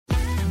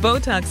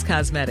Botox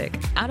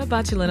Cosmetic, out of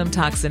botulinum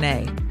toxin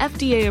A,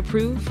 FDA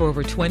approved for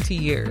over 20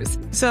 years.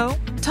 So,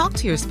 talk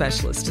to your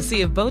specialist to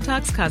see if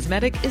Botox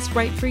Cosmetic is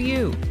right for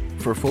you.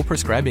 For full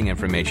prescribing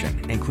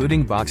information,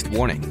 including boxed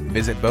warning,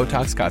 visit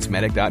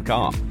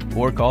BotoxCosmetic.com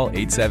or call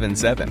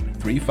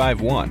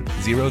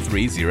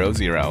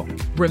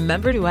 877-351-0300.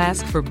 Remember to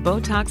ask for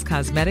Botox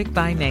Cosmetic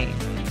by name.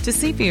 To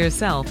see for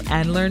yourself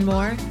and learn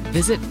more,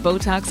 visit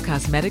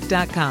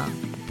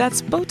BotoxCosmetic.com.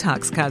 That's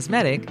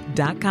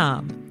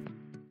BotoxCosmetic.com.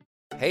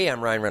 Hey,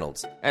 I'm Ryan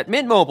Reynolds. At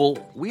Mint Mobile,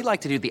 we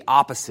like to do the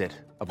opposite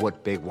of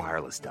what Big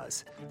Wireless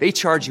does. They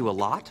charge you a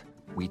lot,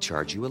 we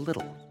charge you a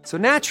little. So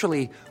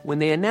naturally, when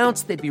they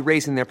announced they'd be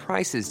raising their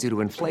prices due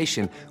to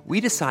inflation, we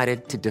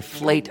decided to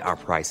deflate our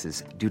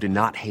prices due to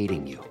not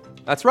hating you.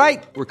 That's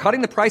right. We're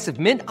cutting the price of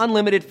Mint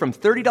Unlimited from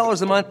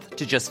 $30 a month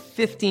to just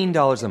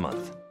 $15 a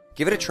month.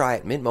 Give it a try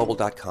at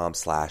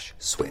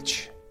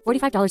mintmobile.com/switch.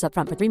 $45 up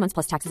front for 3 months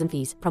plus taxes and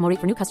fees. Promo rate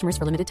for new customers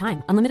for limited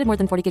time. Unlimited more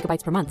than 40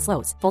 gigabytes per month.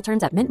 Slows full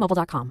terms at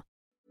mintmobile.com.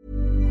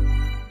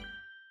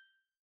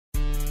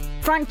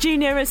 Frank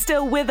Jr. is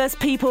still with us,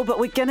 people, but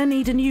we're going to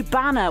need a new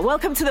banner.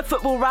 Welcome to the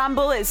Football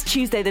Ramble. It's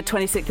Tuesday, the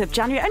 26th of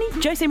January. Only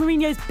Jose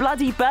Mourinho's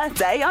bloody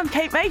birthday. I'm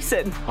Kate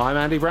Mason. I'm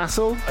Andy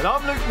Brassel. And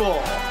I'm Luke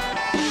Moore.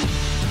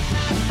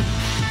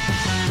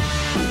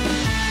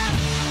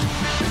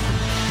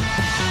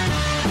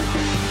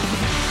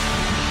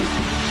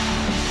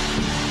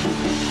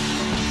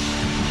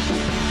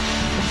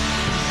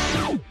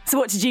 So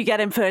what did you get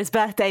him for his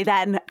birthday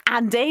then,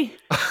 Andy?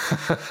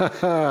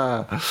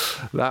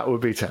 That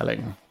would be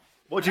telling.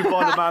 What did you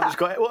buy the man who's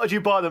got? What did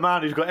you buy the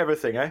man who's got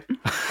everything? Eh?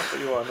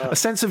 A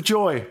sense of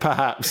joy,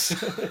 perhaps.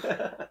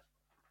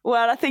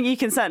 Well, I think you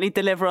can certainly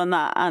deliver on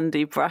that,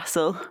 Andy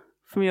Brassel,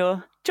 from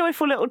your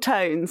joyful little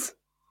tones.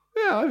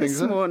 Yeah, I think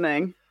this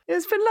morning.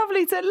 It's been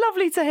lovely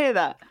to hear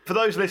that. For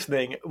those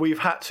listening, we've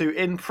had to,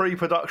 in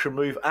pre-production,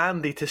 move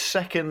Andy to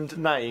second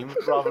name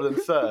rather than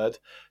third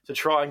to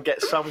try and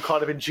get some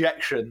kind of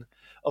injection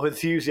of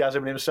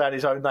enthusiasm in him saying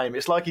his own name.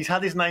 It's like he's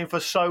had his name for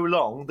so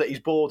long that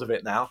he's bored of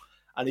it now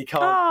and he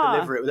can't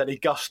deliver it with any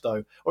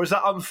gusto. Or is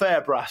that unfair,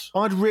 Brass?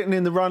 I'd written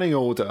in the running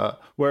order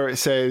where it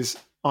says,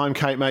 I'm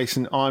Kate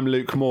Mason, I'm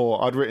Luke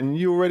Moore. I'd written,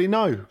 you already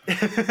know.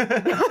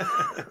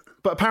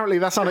 But apparently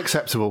that's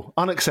unacceptable.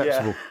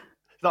 Unacceptable. Yeah.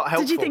 Not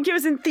helpful. Did you think it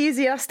was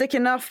enthusiastic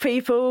enough,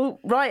 people?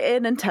 Write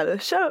in and tell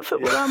us. Show at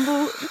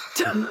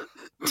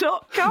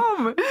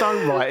footballramble.com.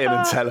 Don't write in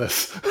and tell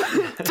us.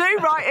 Do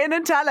write in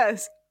and tell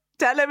us.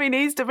 Tell him he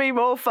needs to be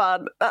more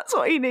fun. That's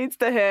what he needs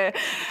to hear.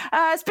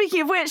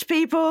 Speaking of which,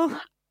 people,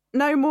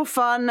 no more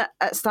fun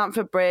at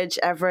Stamford Bridge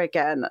ever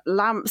again.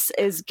 Lamps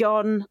is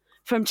gone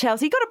from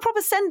Chelsea. He got a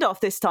proper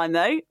send-off this time,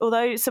 though,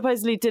 although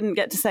supposedly didn't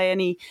get to say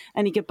any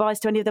goodbyes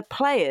to any of the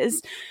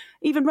players.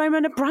 Even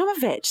Roman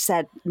Abramovich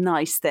said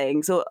nice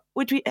things, or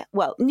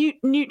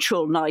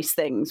neutral nice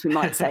things, we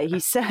might say. He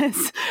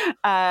says,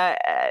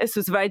 this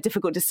was a very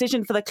difficult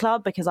decision for the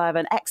club because I have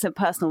an excellent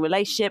personal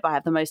relationship. I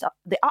have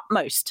the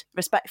utmost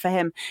respect for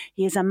him.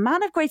 He is a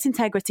man of great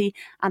integrity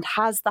and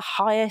has the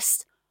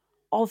highest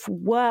of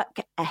work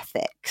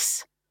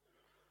ethics.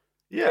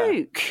 Yeah.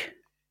 Luke,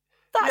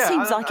 that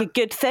seems like a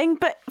good thing,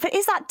 but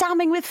is that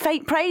damning with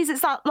faint praise?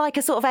 Is that like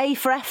a sort of A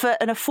for effort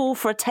and a 4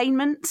 for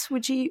attainment,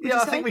 would you say?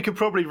 I think we could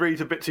probably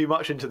read a bit too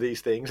much into these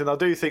things, and I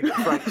do think that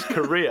Frank's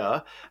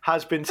career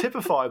has been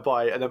typified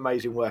by an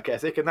amazing work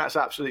ethic, and that's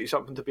absolutely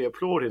something to be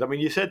applauded. I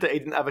mean, you said that he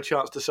didn't have a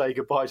chance to say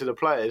goodbye to the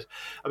players.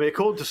 I mean,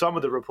 according to some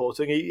of the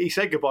reporting, he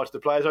said goodbye to the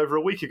players over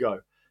a week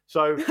ago.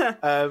 So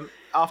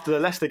after the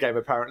Leicester game,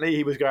 apparently,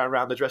 he was going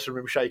around the dressing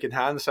room shaking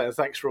hands, saying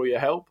thanks for all your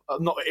help.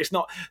 It's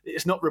not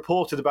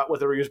reported about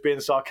whether he was being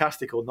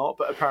sarcastic or not,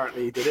 but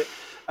apparently he did it.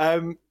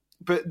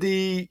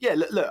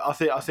 Look,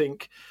 I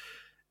think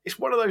it's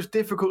one of those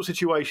difficult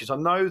situations. I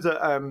know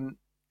that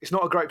it's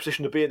not a great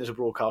position to be in as a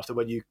broadcaster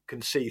when you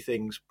can see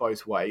things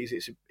both ways.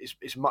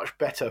 It's much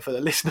better for the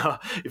listener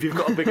if you've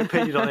got a big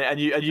opinion on it and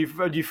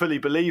you fully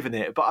believe in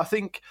it. But I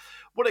think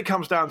what it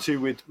comes down to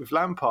with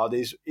Lampard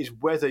is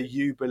whether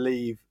you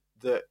believe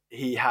that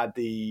he had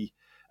the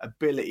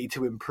ability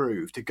to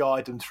improve, to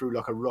guide them through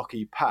like a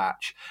rocky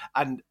patch.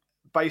 And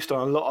based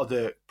on a lot of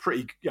the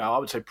pretty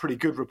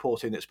good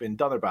reporting that's been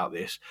done about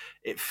this,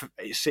 it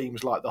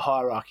seems like the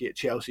hierarchy at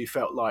Chelsea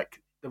felt like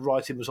the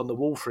writing was on the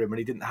wall for him and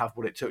he didn't have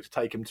what it took to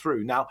take him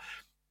through. Now,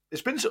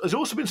 there's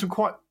also been some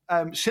quite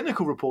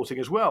cynical reporting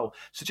as well,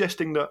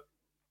 suggesting that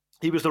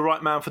he was the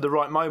right man for the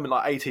right moment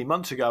like 18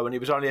 months ago and he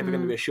was only ever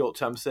going to be a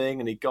short-term thing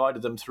and he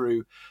guided them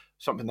through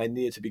something they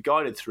needed to be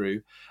guided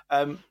through.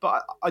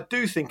 But I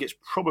do think it's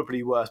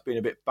probably worth being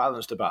a bit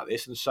balanced about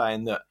this and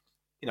saying that,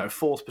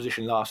 fourth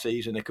position last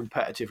season, a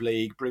competitive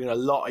league, bringing a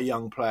lot of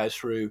young players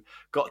through,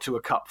 got to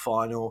a cup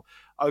final.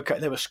 Okay,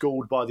 they were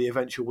schooled by the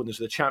eventual winners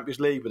of the Champions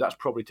League, but that's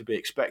probably to be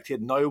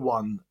expected. No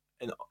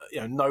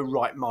no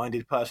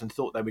right-minded person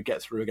thought they would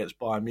get through against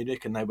Bayern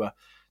Munich, and they were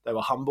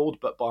humbled.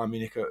 But Bayern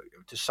Munich,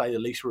 to say the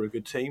least, were a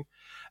good team.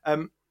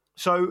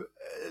 So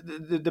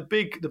the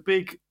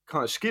big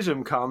kind of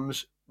schism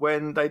comes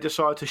when they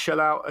decide to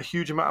shell out a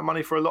huge amount of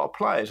money for a lot of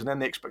players, and then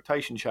the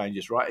expectation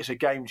changes, right? It's a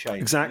game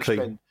changer.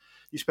 Exactly.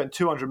 You spend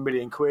 200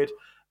 million quid,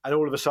 and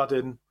all of a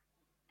sudden,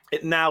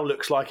 it now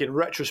looks like, in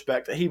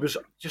retrospect, that he was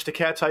just a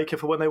caretaker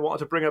for when they wanted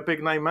to bring a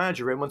big name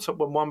manager in when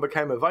one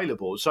became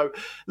available. So,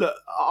 look,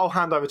 I'll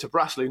hand over to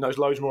Brassley, who knows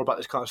loads more about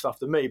this kind of stuff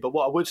than me. But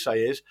what I would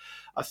say is,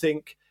 I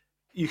think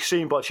you've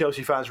seen by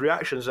Chelsea fans'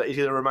 reactions that he's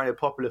going to remain a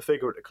popular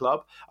figure at the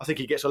club. I think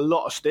he gets a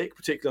lot of stick,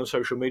 particularly on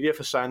social media,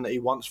 for saying that he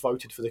once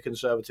voted for the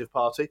Conservative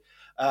Party,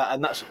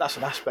 and that's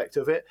an aspect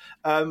of it.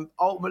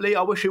 Ultimately,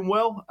 I wish him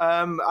well,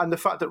 and the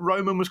fact that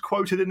Roman was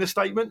quoted in the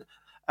statement.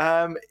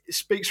 It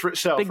speaks for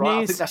itself, big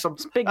right? News. I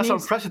think that's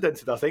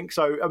unprecedented. I think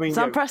so. I mean, It's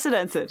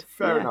unprecedented.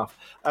 Fair enough.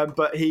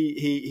 But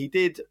he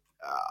did.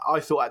 I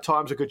thought at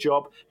times a good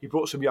job. He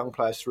brought some young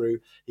players through.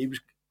 He was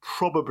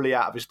probably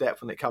out of his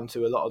depth when it comes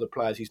to a lot of the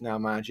players he's now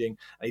managing,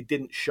 and he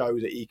didn't show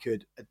that he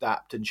could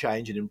adapt and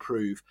change and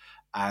improve.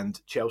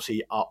 And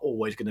Chelsea are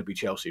always going to be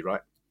Chelsea,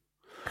 right?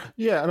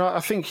 Yeah, and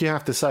I think you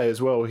have to say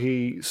as well,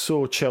 he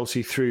saw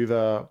Chelsea through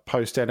the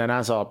post-Eden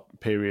Hazard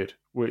period,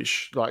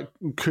 which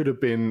could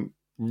have been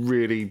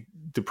really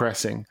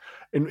depressing.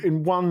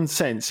 In one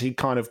sense, he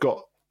kind of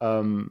got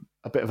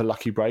a bit of a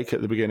lucky break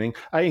at the beginning,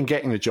 in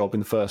getting the job in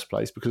the first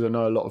place, because I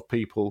know a lot of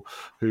people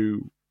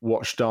who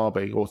watched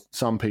Derby, or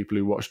some people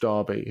who watched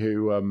Derby,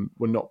 who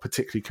were not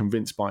particularly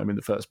convinced by him in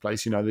the first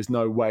place. There's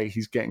no way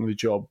he's getting the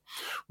job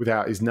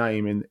without his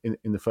name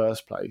in the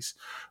first place.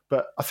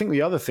 But I think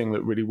the other thing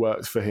that really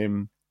worked for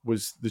him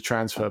was the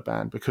transfer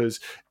ban, because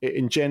it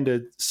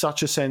engendered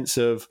such a sense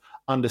of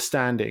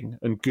understanding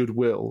and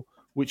goodwill,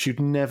 which you'd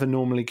never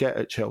normally get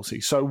at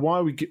Chelsea. So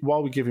while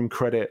we give him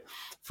credit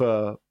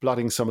for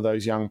blooding some of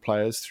those young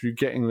players, through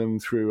getting them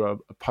through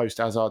a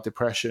post-Hazard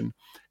depression,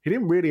 he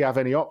didn't really have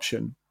any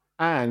option.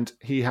 And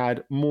he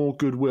had more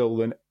goodwill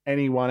than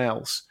anyone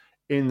else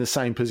in the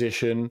same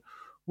position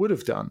would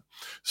have done.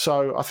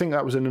 So I think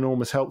that was an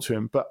enormous help to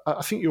him. But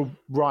I think you're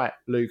right,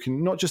 Luke,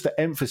 and not just the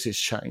emphasis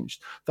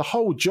changed. The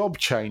whole job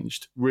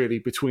changed, really,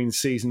 between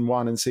season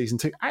 1 and season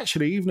 2.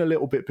 Actually, even a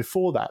little bit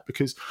before that,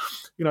 because,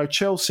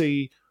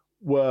 Chelsea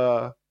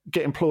were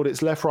getting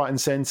plaudits left, right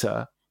and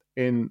centre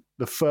in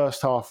the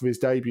first half of his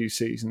debut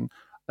season.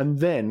 And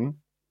then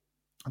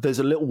there's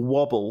a little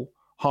wobble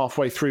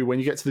halfway through when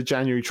you get to the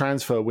January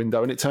transfer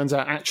window, and it turns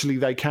out actually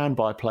they can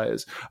buy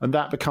players, and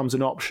that becomes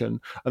an option.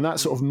 And that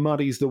sort of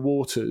muddies the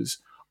waters,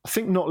 I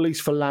think, not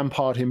least for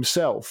Lampard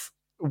himself,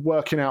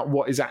 working out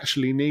what is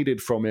actually needed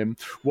from him,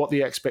 what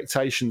the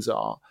expectations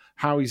are,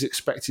 how he's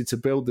expected to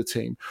build the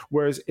team.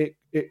 Whereas it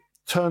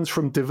turns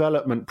from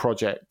development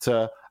project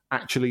to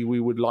actually we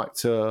would like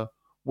to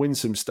win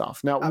some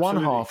stuff. Now, Absolutely.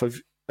 One half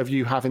of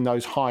you having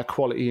those high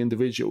quality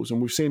individuals, and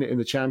we've seen it in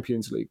the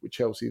Champions League with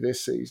Chelsea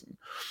this season,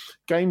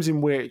 games in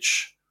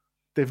which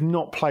they've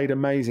not played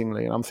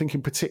amazingly, and I'm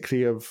thinking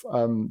particularly of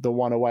the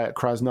one away at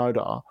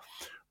Krasnodar,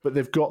 but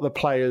they've got the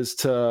players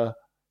to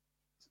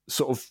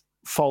sort of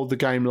fold the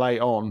game late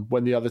on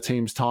when the other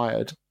team's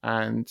tired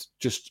and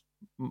just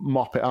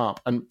mop it up.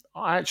 And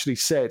I actually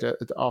said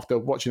after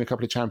watching a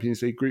couple of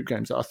Champions League group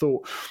games that I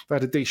thought they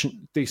had a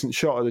decent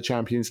shot at the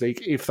Champions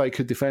League if they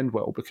could defend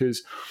well,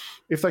 because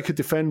if they could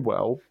defend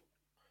well,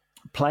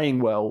 playing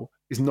well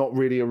is not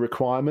really a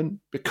requirement,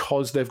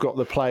 because they've got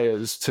the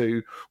players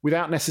to,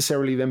 without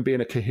necessarily them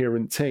being a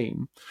coherent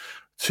team,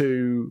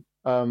 to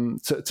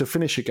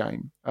finish a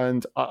game.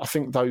 And I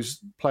think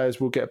those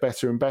players will get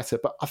better and better.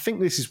 But I think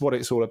this is what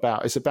it's all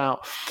about. It's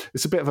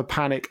a bit of a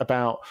panic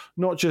about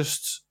not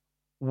just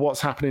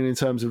what's happening in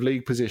terms of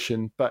league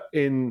position, but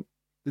in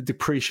the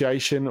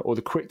depreciation or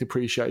the quick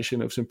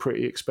depreciation of some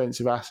pretty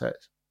expensive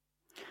assets.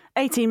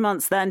 18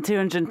 months then,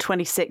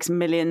 226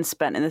 million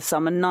spent in the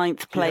summer,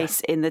 9th place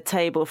in the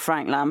table,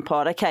 Frank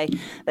Lampard. Okay,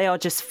 they are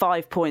just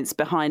 5 points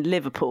behind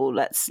Liverpool.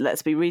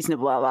 Let's be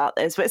reasonable about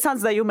this. But it sounds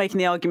as though you're making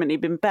the argument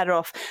he'd been better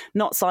off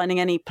not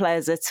signing any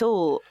players at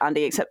all,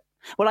 Andy, except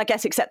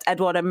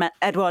Edouard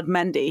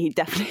Mendy.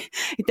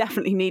 He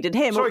definitely needed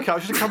him. Sorry, Carl,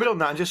 just to come in on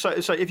that and just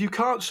say if you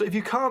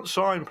can't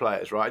sign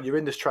players, right, and you're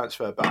in this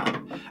transfer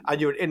ban and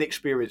you're an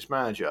inexperienced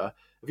manager,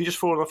 have you just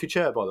fallen off your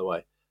chair, by the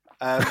way?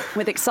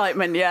 With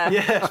excitement, yeah.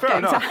 Yeah, fair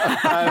enough.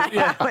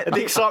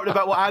 The excitement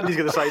about what Andy's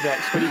going to say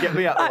next when you get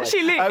me out the way.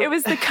 Actually, Luke, it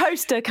was the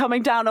coaster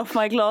coming down off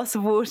my glass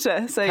of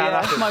water. So,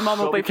 my mum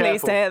will be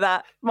pleased to hear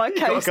that. My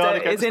coaster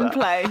is in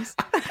place.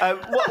 What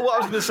I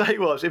was going to say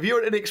was, if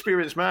you're an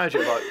inexperienced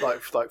manager,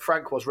 like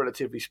Frank was,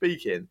 relatively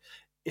speaking,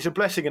 it's a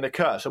blessing and a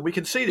curse. And we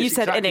can see this. You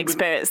said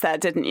inexperienced there,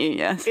 didn't you?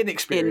 Yes.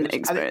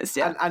 Inexperienced,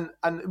 yeah.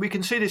 And we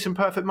can see this in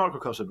perfect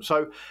microcosm.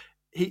 So,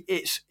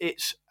 it's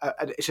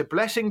a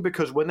blessing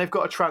because when they've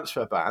got a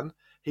transfer ban,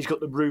 he's got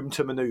the room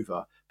to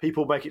manoeuvre.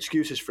 People make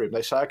excuses for him.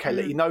 They say, okay,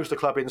 he knows the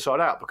club inside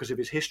out because of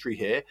his history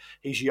here.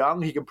 He's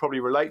young. He can probably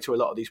relate to a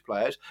lot of these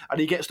players, and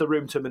he gets the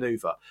room to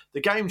manoeuvre.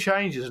 The game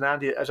changes, as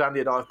Andy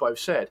and I have both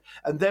said.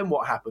 And then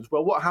what happens?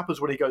 Well, what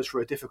happens when he goes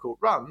through a difficult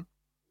run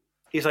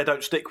is they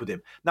don't stick with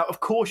him. Now, of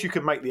course, you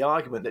can make the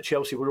argument that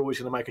Chelsea were always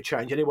going to make a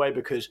change anyway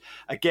because,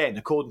 again,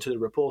 according to the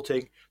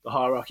reporting, the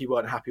hierarchy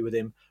weren't happy with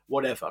him,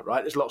 whatever,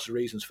 right? There's lots of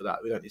reasons for that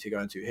we don't need to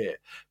go into here.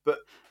 But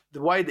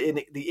the way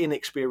that the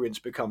inexperience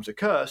becomes a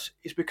curse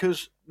is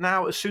because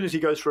now, as soon as he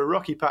goes for a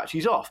rocky patch,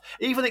 he's off.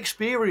 Even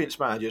experienced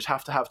managers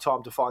have to have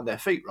time to find their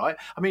feet, right?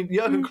 I mean,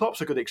 Jurgen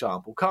Klopp's a good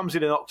example. Comes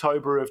in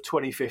October of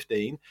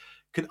 2015,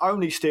 can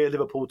only steer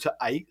Liverpool to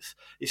 8th.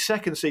 His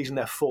second season,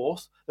 they're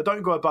 4th. They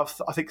don't go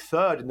above, I think,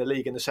 3rd in the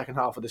league in the second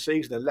half of the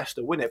season, and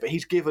Leicester win it. But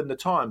he's given the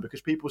time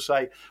because people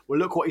say, well,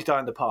 look what he's done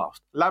in the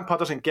past. Lampard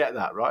doesn't get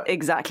that, right?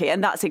 Exactly.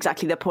 And that's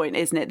exactly the point,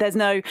 isn't it?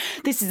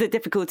 This is the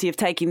difficulty of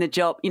taking the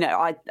job. You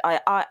know,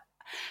 a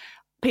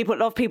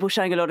lot of people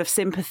showing a lot of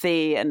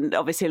sympathy, and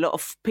obviously a lot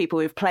of people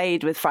who've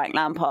played with Frank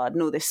Lampard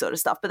and all this sort of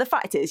stuff. But the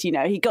fact is, you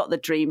know, he got the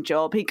dream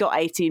job. He got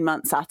 18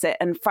 months at it.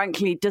 And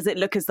frankly, does it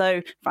look as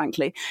though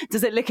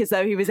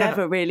he was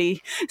ever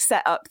really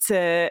set up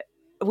to...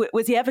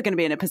 Was he ever going to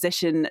be in a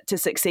position to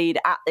succeed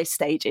at this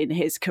stage in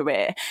his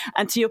career?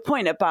 And to your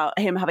point about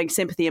him having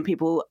sympathy and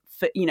people,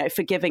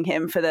 forgiving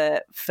him for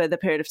the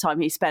period of time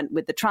he spent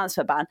with the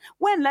transfer ban,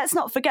 when, let's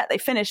not forget, they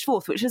finished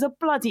 4th, which is a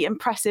bloody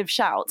impressive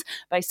shout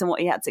based on what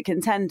he had to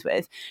contend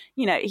with.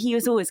 You know, he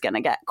was always going to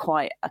get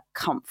quite a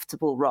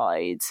comfortable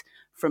ride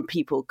from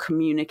people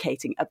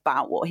communicating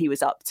about what he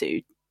was up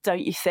to,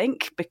 don't you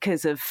think?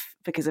 Because of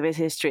his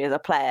history as a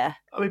player.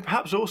 I mean,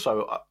 perhaps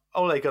also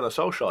Ole Gunnar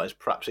Solskjaer is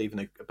perhaps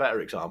even a better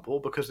example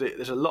because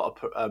there's a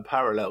lot of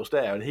parallels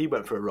there, and he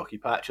went for a rocky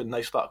patch and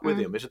they stuck with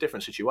him. It's a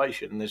different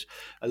situation, and there's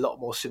a lot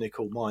more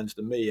cynical minds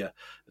than me are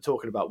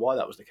talking about why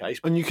that was the case.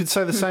 And you could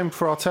say the same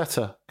for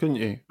Arteta, couldn't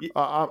you?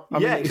 I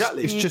mean,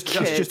 exactly. It's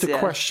just a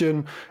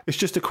question. It's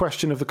just a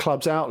question of the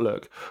club's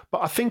outlook.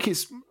 But I think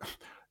it's.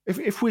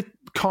 If we're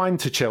kind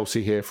to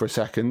Chelsea here for a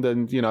second,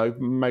 and you know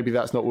maybe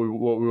that's not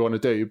what we want to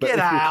do, but if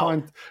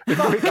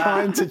we're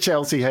kind to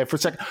Chelsea here for a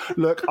second,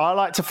 look, I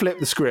like to flip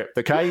the script,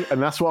 okay, and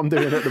that's what I'm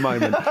doing at the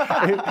moment.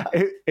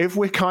 if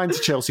we're kind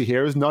to Chelsea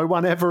here, as no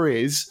one ever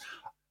is,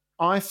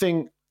 I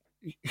think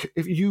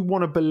if you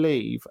want to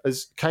believe,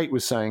 as Kate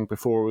was saying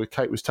before, or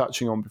Kate was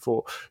touching on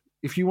before,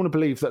 if you want to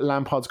believe that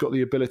Lampard's got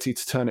the ability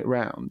to turn it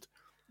round,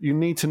 you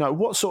need to know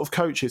what sort of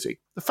coach is he.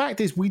 The fact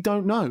is, we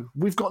don't know.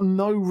 We've got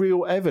no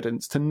real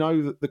evidence to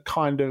know that the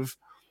kind of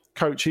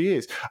coach he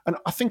is. And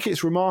I think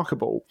it's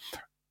remarkable.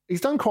 He's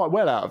done quite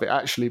well out of it,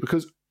 actually,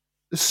 because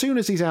as soon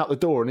as he's out the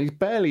door, and he's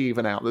barely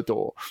even out the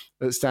door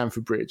at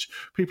Stamford Bridge,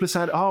 people are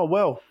saying, oh,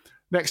 well,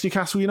 next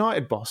Newcastle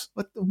United boss.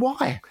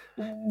 Why?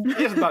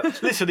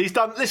 Listen, he's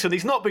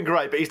not been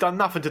great, but he's done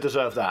nothing to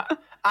deserve that.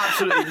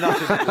 Absolutely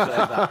nothing to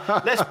deserve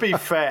that. Let's be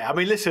fair. I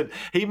mean, listen,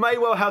 he may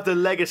well have the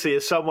legacy,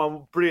 as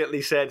someone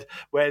brilliantly said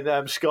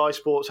when Sky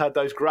Sports had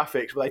those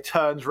graphics where they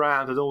turned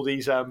round and all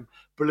these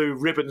blue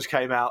ribbons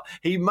came out.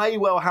 He may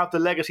well have the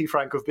legacy,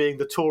 Frank, of being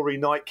the Tory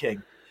Night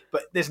King.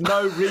 But there's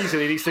no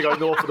reason he needs to go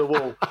north of the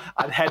wall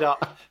and head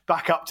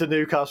back up to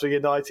Newcastle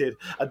United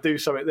and do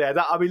something there.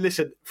 I mean,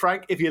 listen,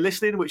 Frank, if you're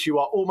listening, which you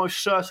are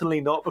almost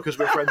certainly not because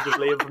we're friends with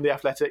Liam from The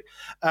Athletic,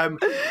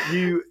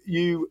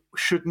 you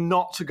should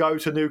not go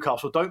to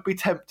Newcastle. Don't be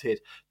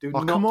tempted.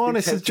 Come on,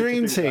 it's a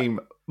dream team.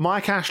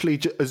 Mike Ashley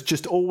has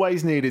just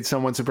always needed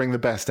someone to bring the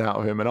best out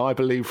of him, and I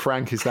believe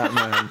Frank is that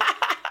man.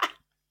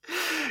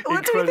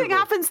 What do you think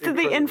happens to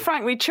the In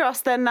Frank We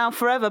Trust Then Now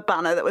Forever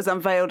banner that was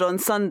unveiled on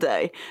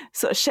Sunday?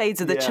 Sort of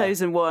shades of the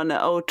chosen one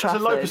at Old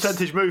Trafford. It's a low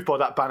percentage move by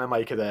that banner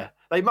maker there.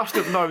 They must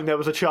have known there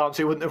was a chance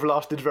it wouldn't have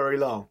lasted very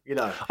long. You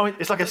know, I mean,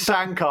 it's like a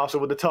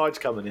sandcastle with the tides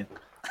coming in.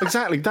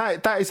 Exactly.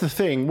 That is the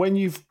thing. When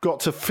you've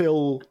got to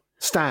fill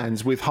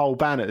stands with whole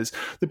banners,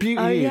 the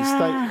beauty is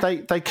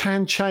they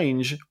can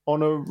change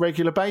on a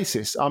regular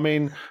basis. I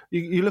mean,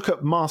 you look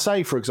at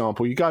Marseille, for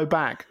example. You go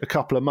back a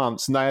couple of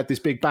months and they had this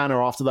big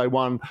banner after they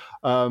won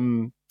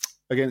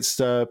against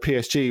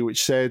PSG,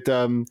 which said,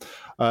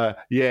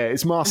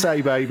 it's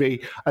Marseille,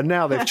 baby. And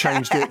now they've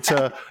changed it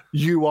to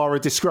 "You are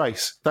a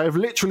disgrace." They have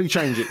literally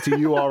changed it to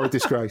 "You are a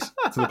disgrace"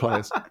 to the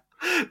players.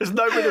 There's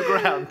no middle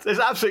ground. There's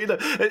absolutely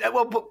no.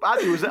 Well,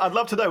 Andy, I'd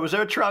love to know, was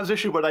there a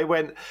transition where they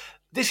went,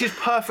 this is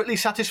perfectly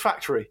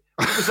satisfactory?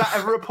 Was that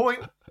ever a point?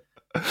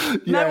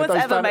 No one's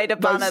ever made a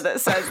banner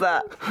that says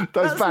that.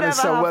 Those banners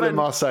sell well in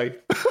Marseille.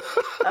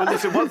 Well,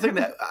 listen, one thing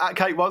that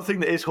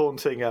is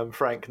haunting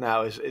Frank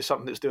now is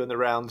something that's doing the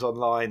rounds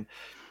online.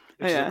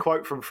 Which is a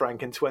quote from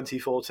Frank in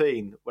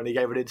 2014 when he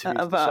gave an interview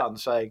to The Sun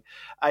saying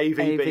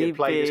AVB had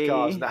played his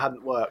cards and it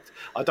hadn't worked.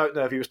 I don't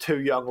know if he was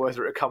too young or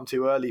whether it had come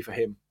too early for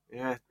him.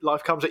 Yeah,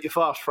 life comes at you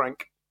fast,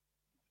 Frank.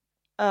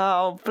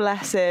 Oh,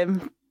 bless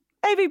him.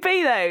 AVB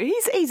though,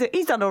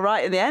 he's done all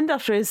right in the end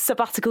after his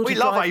sabbatical to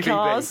drive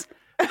cars.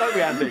 Don't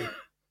we, Andy?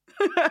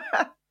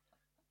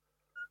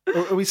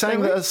 Are we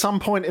saying that at some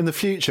point in the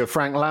future,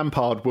 Frank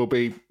Lampard will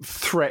be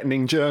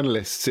threatening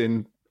journalists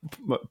in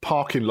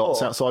parking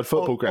lots outside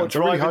football grounds? Or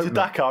driving to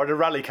Dakar in a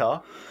rally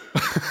car?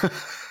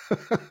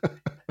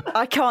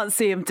 I can't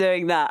see him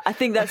doing that. I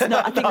think that's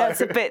not. I think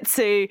that's a bit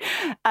too.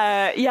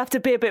 You have to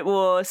be a bit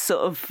more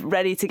sort of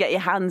ready to get your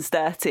hands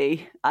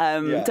dirty,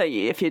 don't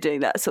you? If you're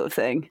doing that sort of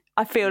thing,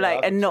 I feel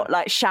and not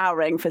like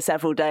showering for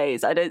several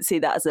days. I don't see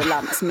that as a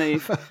Lamps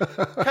move.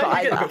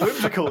 Hey, you get a bit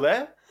whimsical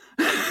there.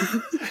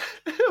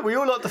 We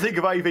all like to think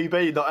of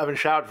AVB not having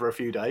showered for a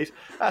few days.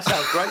 That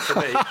sounds great to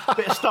me.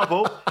 Bit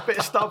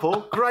of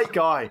stubble. Great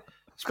guy.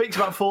 Speaks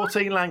about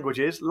 14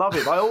 languages. Love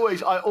him. I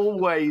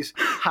always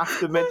have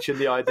to mention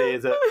the idea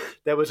that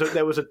there was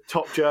a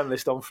top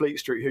journalist on Fleet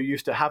Street who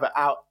used to have it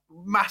out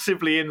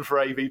massively in for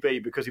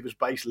AVB because he was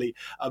basically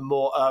a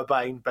more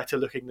urbane, better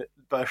looking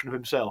version of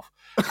himself.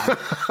 And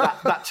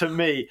that to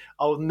me,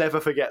 I'll never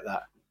forget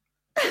that.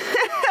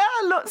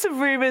 Lots of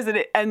rumours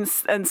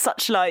and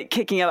such like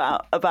kicking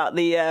about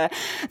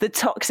the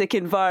toxic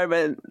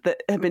environment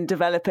that have been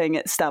developing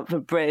at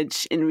Stamford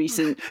Bridge in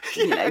recent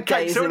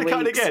days and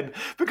weeks. Again,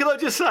 because I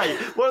just say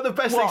one of the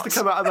best things to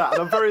come out of that,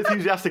 and I'm very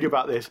enthusiastic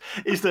about this,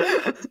 is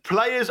that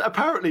players,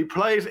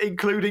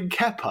 including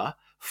Kepa,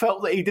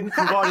 felt that he didn't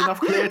provide enough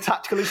clear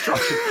tactical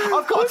instruction.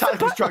 I've got a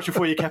tactical instruction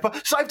for you,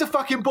 Kepa. Save the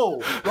fucking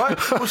ball, right?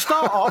 We'll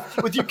start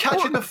off with you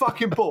catching the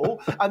fucking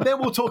ball, and then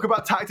we'll talk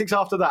about tactics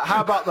after that.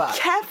 How about that?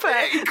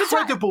 Kepa!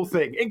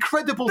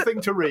 Incredible thing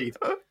to read.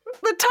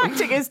 The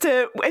tactic is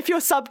if you're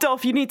subbed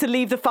off, you need to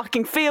leave the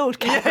fucking field,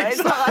 Kepa. Yeah,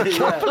 exactly, it's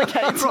not that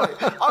complicated.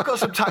 Right, I've got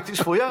some tactics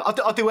for you.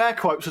 I'll do air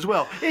quotes as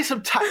well. Here's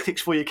some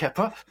tactics for you,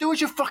 Kepa. Do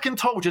as you're fucking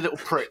told, you little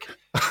prick.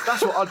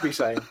 That's what I'd be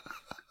saying.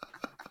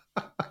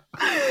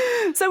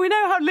 So we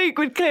know how Luke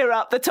would clear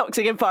up the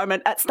toxic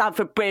environment at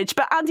Stamford Bridge,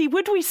 but Andy,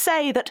 would we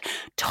say that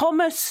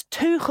Thomas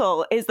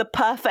Tuchel is the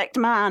perfect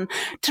man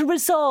to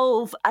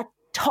resolve a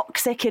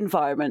toxic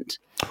environment?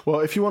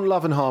 Well, if you want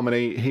love and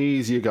harmony,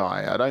 he's your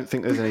guy. I don't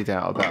think there's any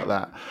doubt about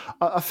that.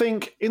 I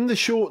think in the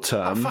short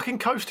term... That fucking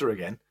coaster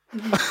again.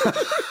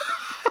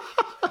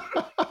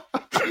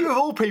 You of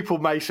all people,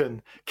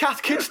 Mason.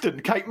 Kath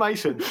Kidston, Kate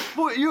Mason.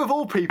 You of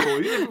all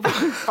people.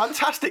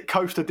 Fantastic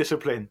coaster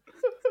discipline.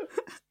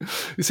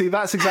 You see,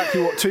 that's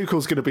exactly what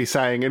Tuchel's going to be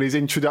saying in his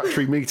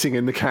introductory meeting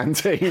in the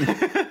canteen.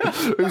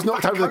 Who's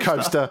knocked over the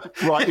coaster?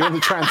 Right, you're on the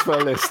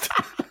transfer list.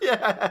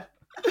 Yeah.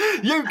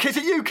 Is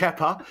it you,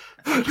 Kepa?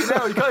 You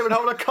can't even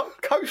hold a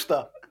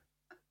coaster.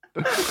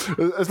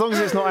 As long as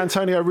it's not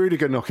Antonio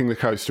Rudiger knocking the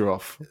coaster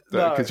off.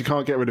 Because you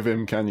can't get rid of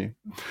him, can you?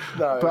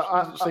 No, but it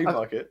doesn't seem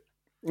like it.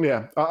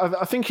 Yeah,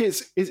 I think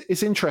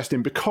it's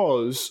interesting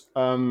because...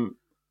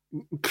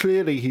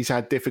 clearly he's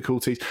had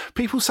difficulties.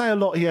 People say a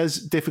lot he has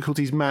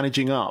difficulties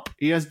managing up.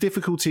 He has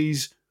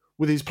difficulties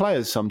with his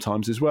players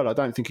sometimes as well. I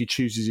don't think he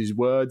chooses his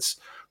words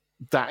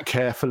that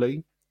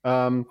carefully.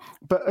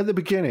 But at the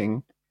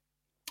beginning,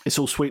 it's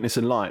all sweetness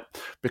and light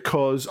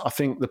because I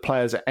think the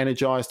players are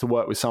energised to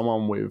work with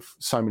someone with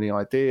so many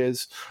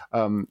ideas.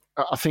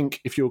 I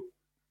think if you're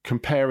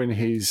comparing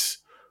his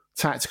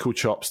tactical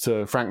chops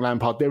to Frank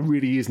Lampard, there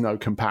really is no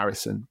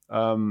comparison.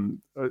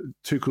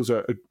 Tuchel's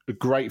a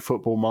great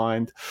football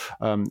mind.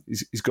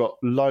 He's got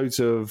loads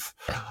of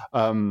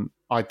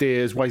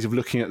ideas, ways of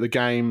looking at the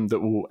game that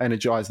will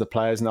energise the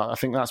players, and I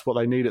think that's what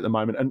they need at the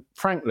moment. And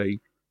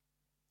frankly,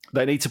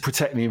 they need to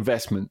protect the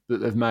investment that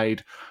they've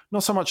made,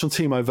 not so much on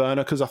Timo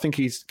Werner, because I think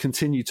he's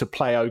continued to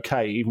play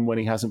okay, even when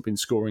he hasn't been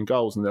scoring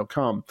goals, and they'll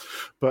come.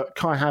 But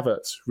Kai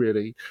Havertz,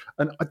 really.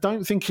 And I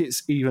don't think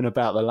it's even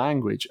about the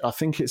language. I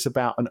think it's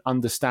about an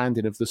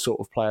understanding of the sort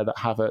of player that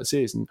Havertz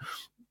is. And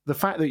the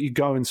fact that you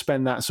go and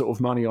spend that sort of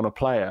money on a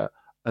player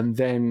and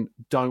then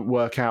don't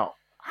work out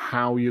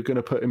how you're going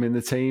to put him in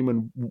the team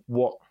and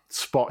what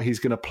spot he's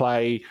going to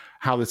play,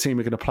 how the team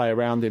are going to play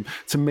around him,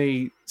 to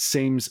me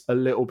seems a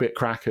little bit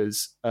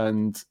crackers.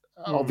 And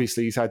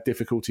obviously he's had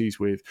difficulties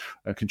with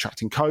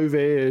contracting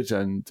COVID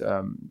and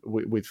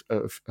with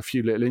a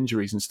few little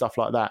injuries and stuff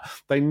like that.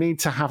 They need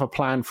to have a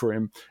plan for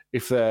him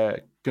if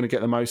they're going to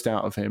get the most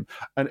out of him.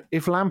 And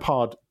if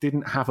Lampard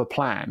didn't have a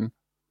plan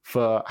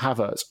for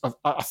Havertz,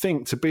 I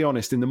think, to be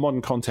honest, in the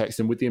modern context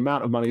and with the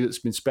amount of money that's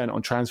been spent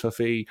on transfer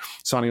fee,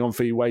 signing on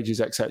fee,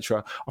 wages,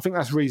 etc., I think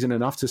that's reason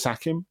enough to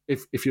sack him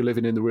if you're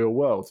living in the real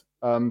world.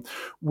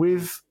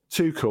 With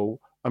Tuchel,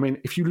 I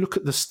mean, if you look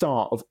at the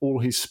start of all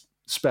his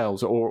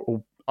spells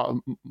or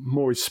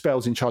more his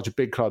spells in charge of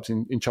big clubs,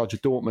 in charge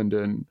of Dortmund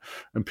and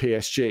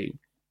PSG,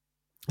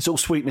 it's all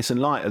sweetness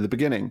and light at the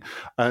beginning.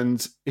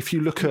 And if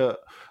you look at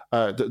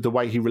the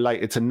way he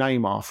related to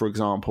Neymar, for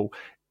example,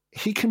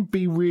 he can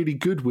be really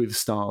good with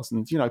stars.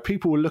 And,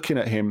 people were looking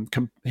at him,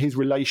 his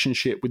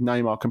relationship with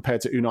Neymar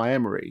compared to Unai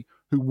Emery,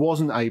 who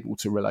wasn't able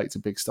to relate to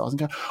big stars, and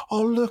go,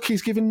 oh, look,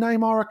 he's giving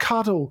Neymar a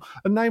cuddle.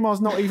 And Neymar's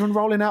not even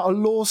rolling out a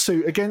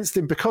lawsuit against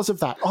him because of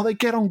that. Oh, they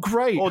get on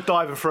great. Or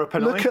diving for a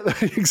penalty. Look at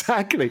them.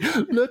 Exactly.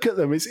 Look at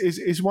them.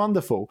 It's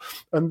wonderful.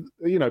 And,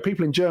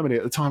 people in Germany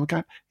at the time were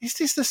going, is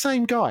this the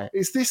same guy?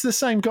 Is this the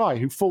same guy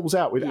who falls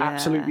out with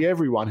absolutely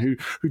everyone, who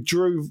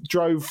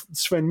drove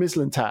Sven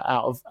Mislintat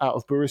out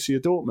of Borussia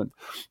Dortmund?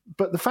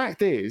 But the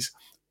fact is,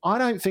 I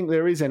don't think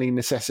there is any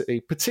necessity,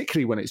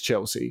 particularly when it's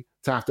Chelsea,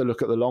 to have to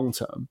look at the long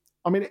term.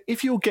 I mean,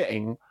 if you're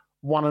getting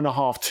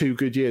 1.5, 2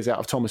 good years out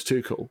of Thomas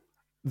Tuchel,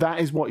 that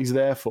is what he's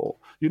there for.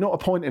 You're not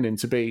appointing him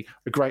to be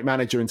a great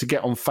manager and to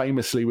get on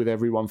famously with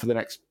everyone for the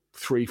next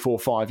 3, 4,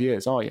 5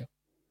 years, are you?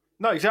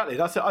 No, exactly.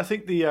 I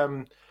think you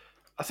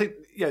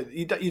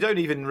don't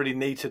even really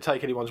need to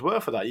take anyone's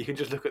word for that. You can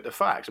just look at the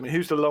facts. I mean,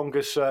 who's the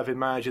longest serving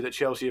manager that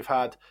Chelsea have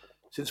had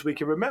since we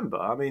can remember?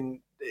 I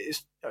mean,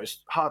 it's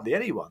hardly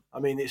anyone. I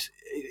mean,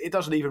 it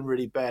doesn't even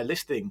really bear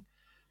listing.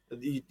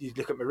 You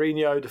look at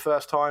Mourinho the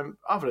first time.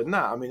 Other than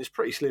that, I mean, it's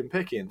pretty slim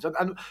pickings.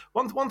 And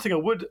one thing I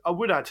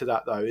would add to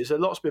that though is a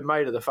lot's been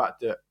made of the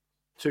fact that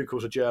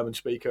Tuchel's a German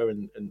speaker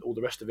and all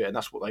the rest of it, and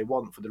that's what they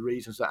want for the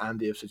reasons that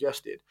Andy have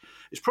suggested.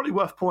 It's probably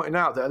worth pointing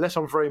out that unless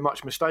I'm very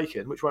much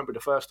mistaken, which won't be the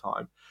first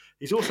time,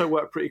 he's also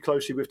worked pretty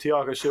closely with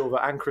Thiago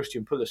Silva and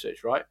Christian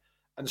Pulisic, right?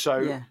 And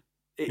so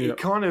it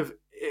kind of,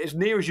 as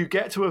near as you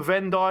get to a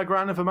Venn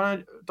diagram of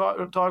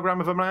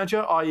a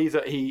manager, i.e.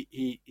 that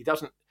he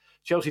doesn't,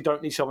 Chelsea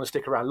don't need someone to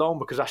stick around long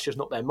because that's just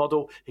not their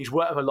model. He's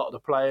worked with a lot of the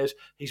players.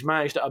 He's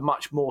managed at a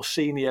much more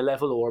senior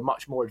level or a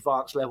much more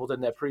advanced level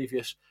than their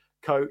previous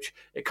coach.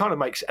 It kind of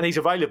makes, and he's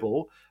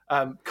available,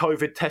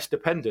 COVID test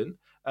dependent.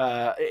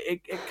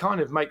 It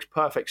kind of makes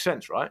perfect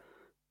sense, right?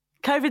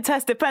 COVID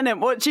test dependent.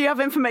 What, do you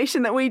have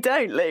information that we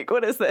don't, Luke?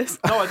 What is this?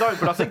 No, I don't.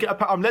 But I think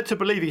I'm led to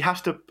believe he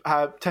has to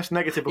test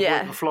negative before he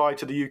can fly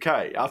to the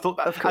UK. I thought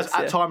that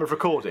at time of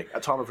recording.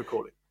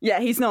 Yeah,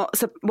 he's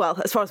not.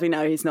 Well, as far as we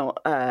know, he's not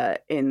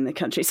in the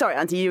country. Sorry,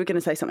 Andy, you were going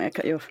to say something. I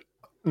cut you off.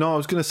 No, I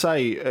was going to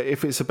say,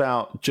 if it's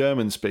about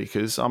German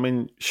speakers, I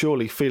mean,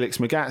 surely Felix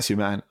Magath, you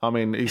man. I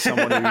mean, he's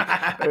someone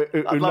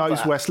who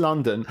knows West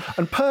London.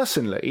 And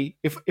personally,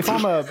 if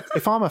I'm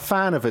a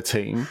fan of a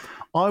team,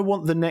 I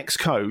want the next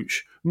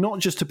coach not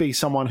just to be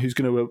someone who's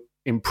going to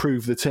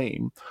improve the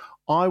team.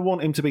 I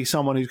want him to be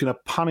someone who's going to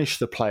punish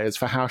the players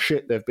for how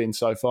shit they've been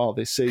so far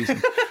this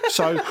season.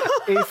 So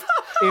if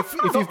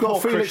you've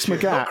got Felix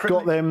Magath,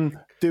 got them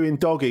doing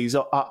doggies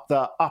up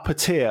the upper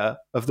tier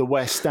of the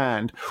West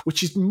Stand,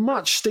 which is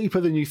much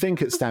steeper than you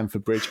think at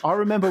Stamford Bridge. I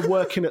remember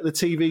working at the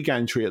TV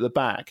gantry at the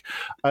back,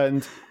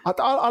 and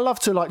I love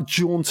to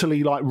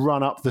jauntily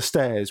run up the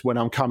stairs when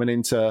I'm coming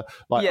into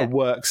a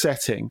work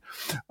setting.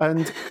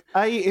 And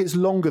A, it's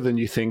longer than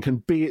you think,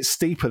 and B, it's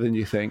steeper than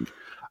you think.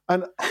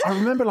 And I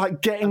remember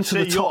getting to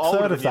the top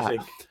third of that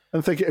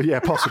and thinking, yeah,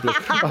 possibly.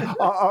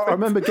 I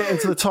remember getting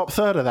to the top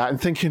third of that and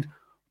thinking,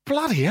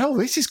 bloody hell,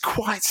 this is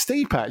quite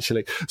steep,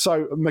 actually.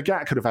 So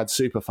Magath could have had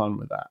super fun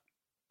with that.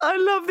 I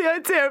love the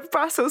idea of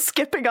Brassel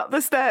skipping up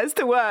the stairs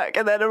to work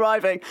and then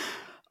arriving.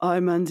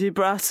 I'm Andy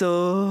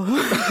Brassel.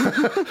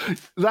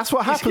 That's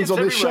what happens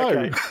on this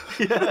show.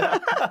 Yeah.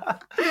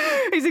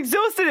 He's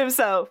exhausted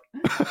himself.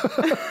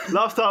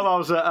 Last time I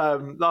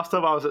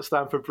was at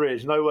Stamford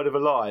Bridge, no word of a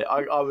lie,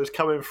 I was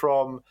coming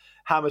from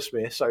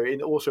Hammersmith, so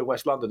also in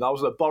West London. I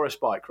was on a Boris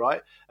bike,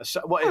 right?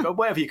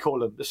 Whatever you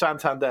call them, the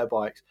Santander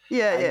bikes.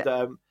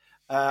 Yeah.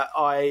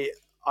 I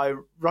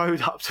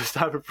rode up to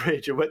Stamford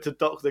Bridge and went to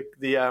dock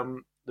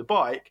the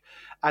bike,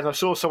 and I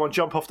saw someone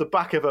jump off the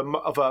back of a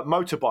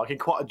motorbike in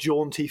quite a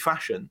jaunty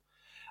fashion,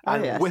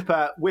 and whip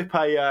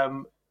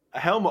a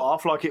helmet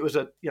off like it was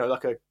a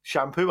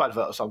shampoo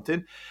advert or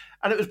something,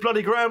 and it was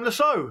bloody Graham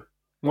Lasso.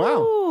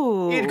 Wow,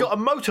 Ooh. He'd got a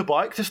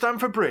motorbike to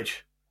Stamford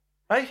Bridge.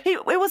 Hey,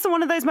 it wasn't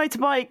one of those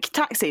motorbike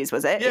taxis,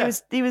 was it? Yeah.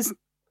 He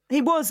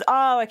was.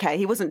 Oh, okay.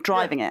 He wasn't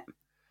driving it.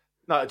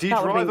 No, do you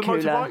drive a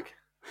motorbike?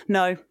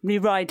 No, you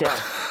ride it.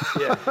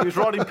 Yeah, he was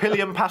riding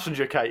pillion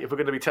passenger, Kate, if we're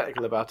going to be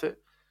technical about it.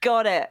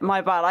 Got it.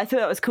 My bad. I thought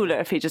that was cooler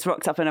if he just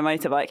rocked up in a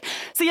motorbike.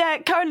 So yeah,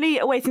 currently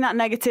awaiting that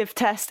negative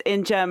test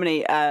in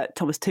Germany,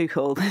 Thomas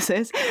Tuchel, this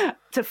is,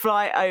 to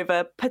fly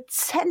over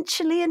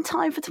potentially in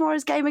time for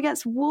tomorrow's game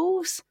against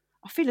Wolves.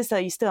 I feel as though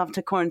you still have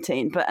to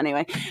quarantine. But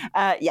anyway,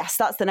 yes,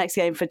 that's the next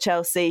game for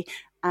Chelsea,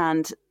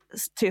 and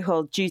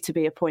Tuchel due to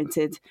be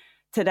appointed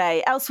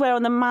today. Elsewhere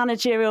on the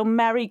managerial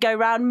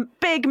merry-go-round,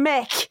 Big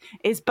Mick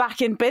is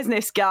back in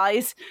business,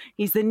 guys.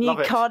 He's the new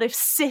Cardiff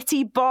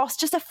City boss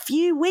just a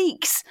few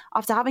weeks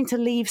after having to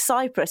leave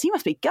Cyprus. He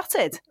must be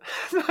gutted.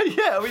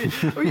 Yeah,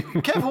 I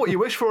mean, careful what you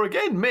wish for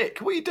again, Mick.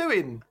 What are you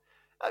doing?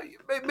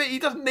 He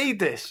doesn't need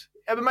this.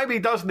 I mean, maybe he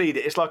does need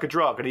it. It's like a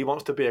drug and he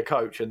wants to be a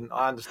coach, and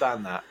I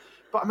understand that.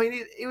 But I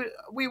mean,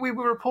 we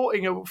were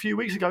reporting a few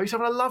weeks ago, he's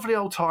having a lovely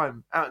old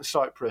time out in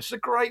Cyprus. It's a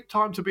great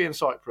time to be in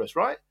Cyprus,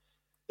 right?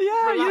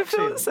 Yeah,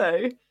 Relaxing. You feel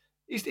so.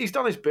 He's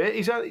done his bit.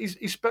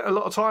 He's spent a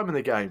lot of time in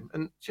the game,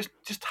 and just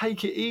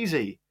take it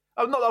easy.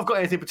 Not that I've got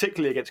anything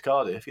particularly against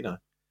Cardiff, you know.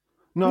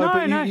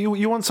 No,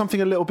 you want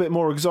something a little bit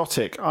more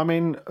exotic. I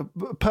mean,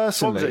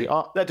 personally,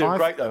 they're doing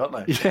great though,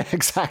 aren't they? Yeah,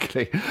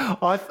 exactly.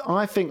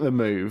 I think the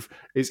move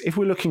is, if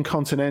we're looking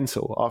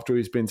continental after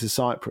he's been to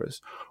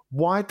Cyprus,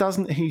 why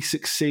doesn't he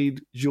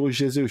succeed Jorge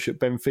Jesus at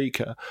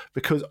Benfica?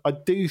 Because I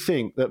do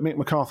think that Mick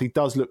McCarthy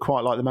does look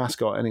quite like the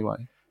mascot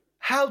anyway.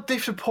 How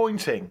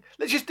disappointing!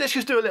 Let's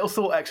just do a little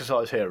thought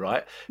exercise here,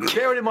 right?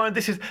 Bearing in mind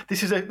this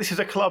is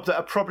a club that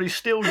are probably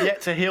still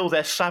yet to heal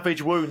their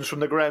savage wounds from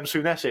the Graham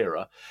Souness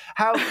era.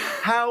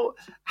 How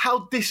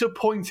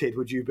disappointed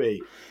would you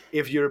be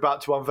if you're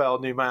about to unveil a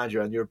new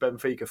manager and you're a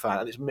Benfica fan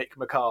and it's Mick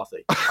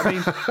McCarthy? I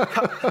mean,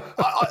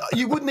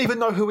 you wouldn't even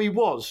know who he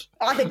was.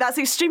 I think that's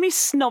extremely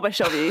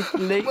snobbish of you,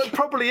 Luke. Well, it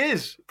probably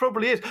is.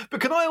 But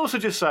can I also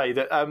just say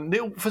that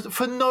Neil,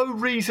 for no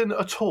reason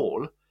at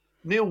all,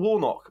 Neil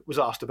Warnock was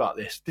asked about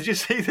this. Did you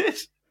see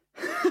this?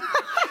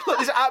 Like,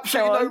 there's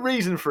absolutely no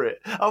reason for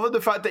it, other than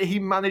the fact that he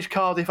managed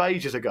Cardiff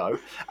ages ago.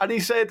 And he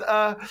said,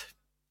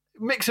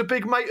 Mick's a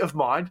big mate of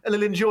mine and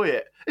he'll enjoy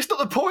it. It's not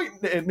the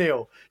point,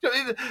 Neil.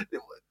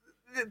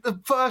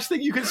 The first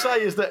thing you can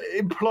say is that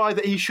imply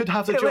that he should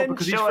have the job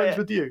because he's friends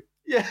with you.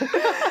 Yeah.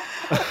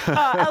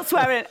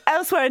 Elsewhere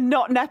in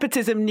not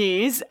nepotism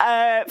news,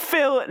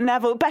 Phil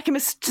Neville. Beckham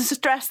has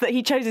stressed that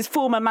he chose his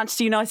former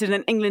Manchester United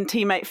and England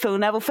teammate Phil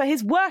Neville for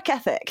his work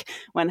ethic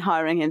when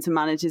hiring him to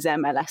manage his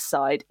MLS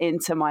side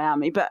Inter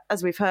Miami. But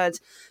as we've heard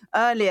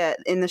earlier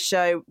in the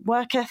show,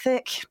 work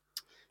ethic,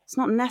 it's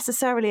not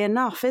necessarily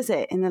enough, is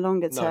it, in the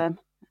longer term?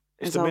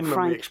 It's the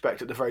minimum we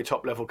expect at the very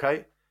top level,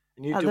 Kate.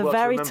 And you at do the well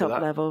very to remember top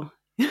that. level.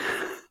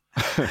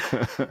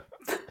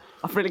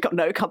 I've really got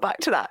no comeback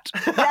to that.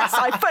 Yes,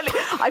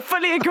 I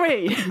fully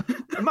agree.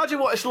 Imagine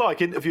what it's like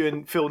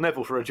interviewing Phil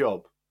Neville for a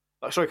job.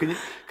 Like, sorry,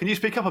 can you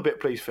speak up a bit,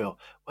 please, Phil?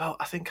 Well,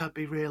 I think I'd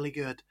be really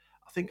good.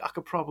 I think I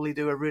could probably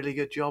do a really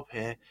good job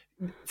here.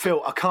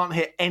 Phil, I can't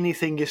hear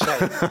anything you're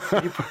saying.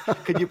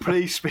 Can you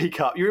please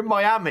speak up? You're in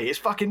Miami. It's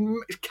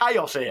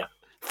chaos here.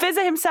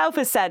 Fizzer himself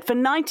has said, for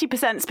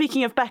 90%,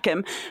 speaking of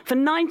Beckham, for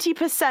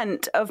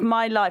 90% of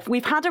my life,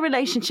 we've had a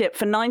relationship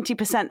for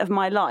 90% of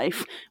my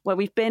life where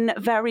we've been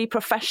very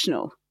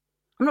professional.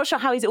 I'm not sure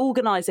how he's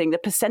organising the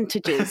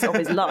percentages of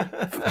his life.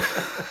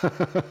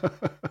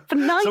 For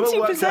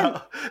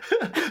 90%.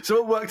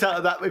 Someone worked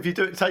out that if you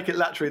take it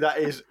laterally, that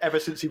is ever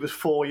since he was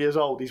 4 years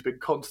old, he's been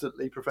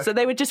constantly professional. So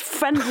they were just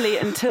friendly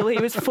until he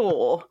was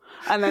 4,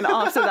 and then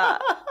after that,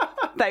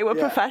 they were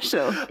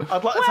professional.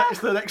 I'd like to take this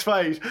to the next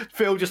phase.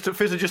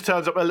 Fizzer just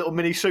turns up with a little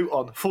mini suit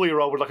on,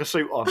 4-year-old with like a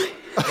suit on,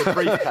 a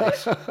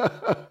briefcase.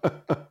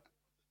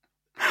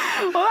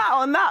 Well,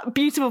 on that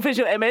beautiful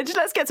visual image,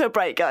 let's get to a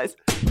break, guys.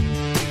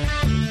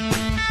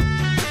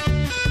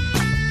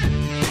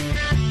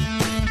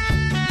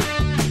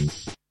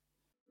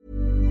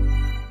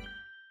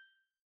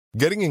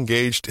 Getting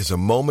engaged is a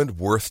moment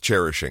worth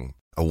cherishing.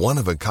 A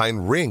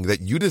one-of-a-kind ring that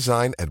you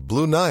design at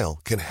Blue Nile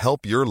can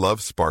help your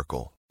love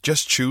sparkle.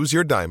 Just choose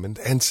your diamond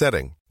and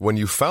setting. When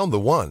you've found the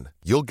one,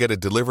 you'll get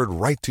it delivered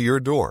right to your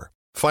door.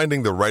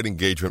 Finding the right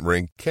engagement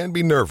ring can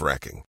be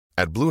nerve-wracking.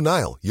 At Blue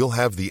Nile, you'll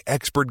have the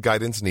expert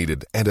guidance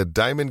needed and a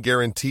diamond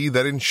guarantee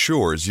that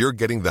ensures you're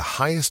getting the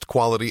highest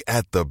quality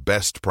at the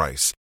best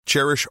price.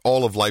 Cherish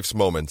all of life's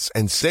moments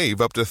and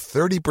save up to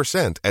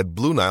 30% at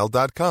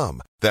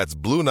BlueNile.com. That's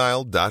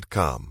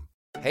BlueNile.com.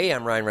 Hey,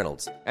 I'm Ryan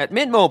Reynolds. At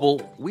Mint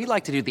Mobile, we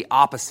like to do the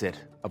opposite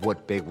of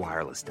what Big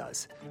Wireless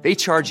does. They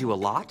charge you a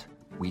lot,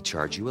 we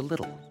charge you a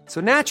little.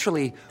 So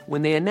naturally,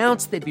 when they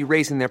announced they'd be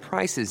raising their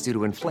prices due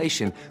to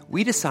inflation,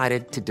 we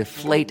decided to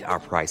deflate our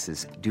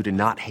prices due to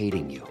not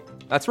hating you.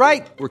 That's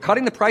right. We're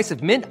cutting the price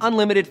of Mint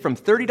Unlimited from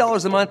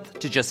 $30 a month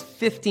to just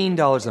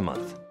 $15 a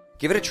month.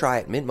 Give it a try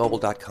at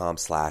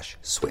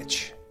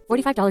mintmobile.com/switch.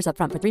 $45 up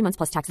front for 3 months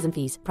plus taxes and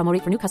fees. Promo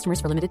rate for new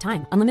customers for limited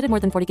time. Unlimited more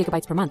than 40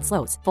 gigabytes per month.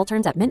 Slows full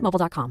terms at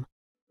mintmobile.com.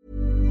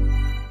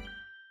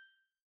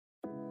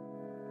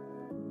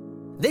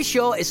 This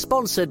show is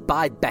sponsored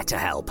by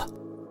BetterHelp.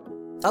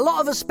 A lot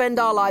of us spend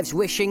our lives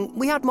wishing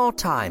we had more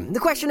time. The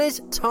question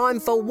is, time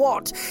for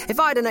what? If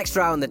I had an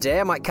extra hour in the day,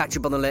 I might catch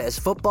up on the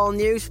latest football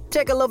news,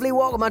 take a lovely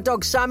walk with my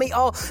dog Sammy,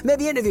 or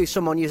maybe interview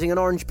someone using an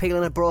orange peel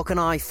and a broken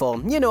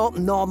iPhone. You know,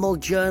 normal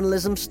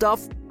journalism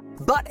stuff.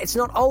 But it's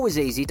not always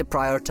easy to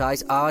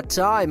prioritise our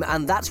time,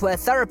 and that's where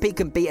therapy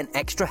can be an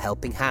extra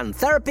helping hand.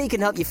 Therapy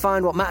can help you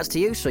find what matters to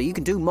you so you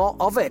can do more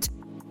of it.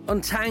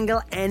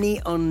 Untangle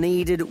any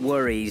unneeded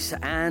worries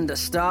and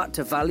start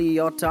to value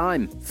your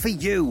time for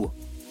you.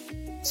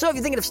 So if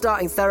you're thinking of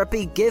starting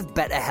therapy, give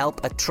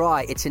BetterHelp a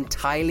try. It's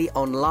entirely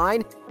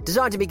online,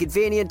 designed to be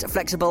convenient,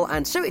 flexible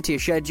and suited to your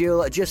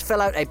schedule. Just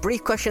fill out a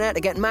brief questionnaire to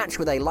get matched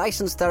with a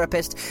licensed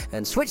therapist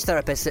and switch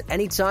therapists at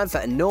any time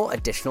for no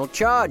additional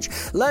charge.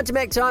 Learn to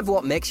make time for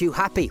what makes you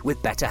happy with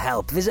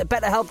BetterHelp. Visit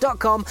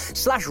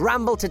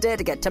betterhelp.com/ramble today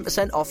to get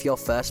 10% off your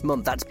first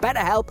month. That's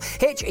BetterHelp,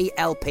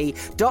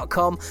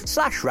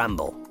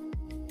 HELP.com/ramble.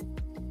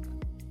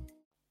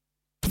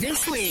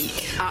 This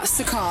week at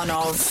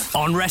Stakhanov.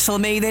 On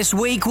WrestleMe this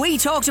week, we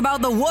talked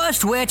about the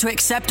worst way to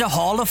accept a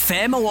Hall of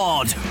Fame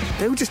award.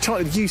 They were just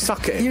chanting, "You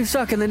suck it." You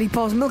suck, and then he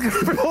pours milk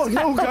over Pouring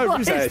milk over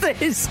his head.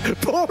 What is this?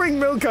 Pouring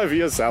milk over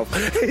yourself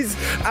is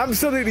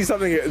absolutely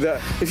something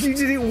that, if you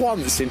did it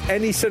once in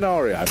any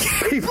scenario,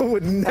 people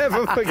would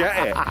never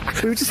forget it.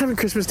 We were just having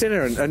Christmas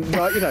dinner and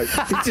like, you know,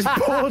 he just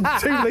poured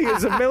 2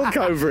 litres of milk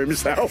over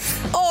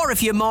himself. Or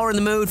if you're more in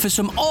the mood for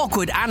some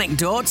awkward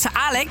anecdotes,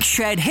 Alex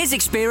shared his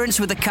experience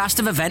with the cast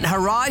of Avengers Event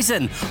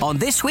Horizon on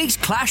this week's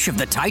Clash of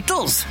the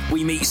Titles.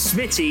 We meet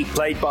Smitty,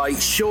 played by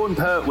Sean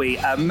Pertwee,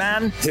 a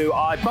man who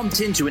I bumped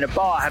into in a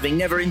bar having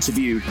never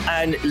interviewed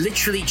and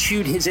literally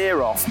chewed his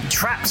ear off,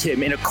 trapped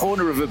him in a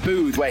corner of a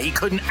booth where he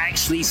couldn't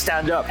actually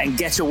stand up and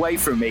get away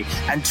from me,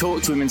 and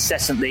talked to him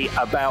incessantly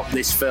about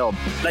this film.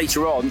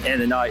 Later on in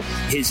the night,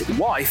 his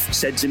wife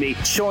said to me,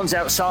 Sean's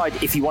outside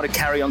if you want to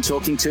carry on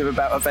talking to him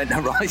about Event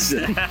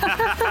Horizon.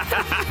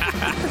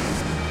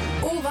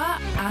 All that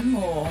and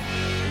more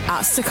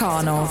at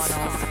Stakhanov.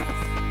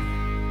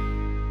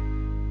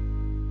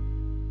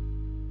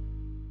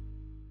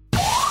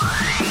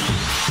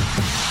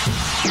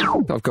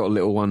 I've got a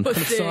little one.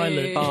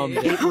 Silent.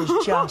 It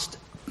was just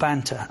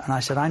banter. And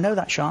I said, I know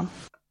that, Sean.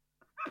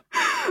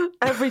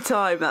 Every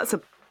time, that's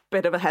a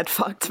bit of a head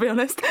fuck, to be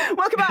honest.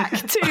 Welcome back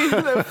to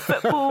the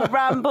Football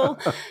Ramble.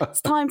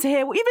 It's time to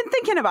hear what you've been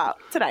thinking about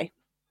today.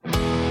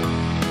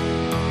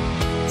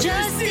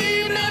 Just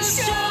leave a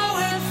show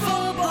at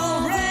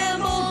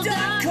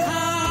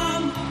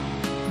footballramble.com.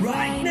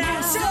 Right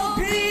now, so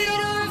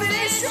Peter,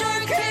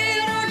 Victor,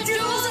 Kate, or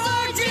Jules,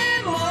 or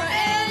Jim, or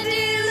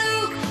Andy,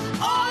 Luke,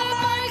 all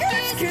my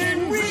kids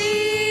can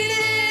read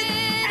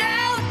it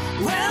out.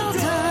 Well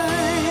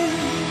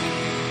done.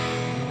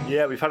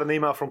 Yeah, we've had an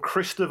email from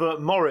Christopher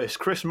Morris.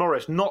 Chris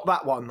Morris, not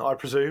that one, I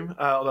presume,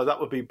 although that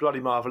would be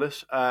bloody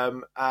marvellous.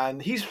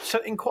 And he's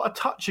sent in quite a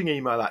touching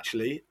email,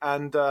 actually.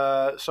 And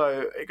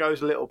so it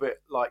goes a little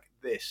bit like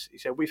this. He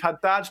said, we've had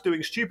dads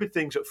doing stupid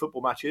things at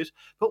football matches,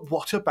 but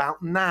what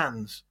about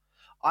nans?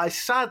 I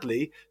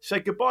sadly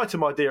said goodbye to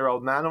my dear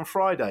old nan on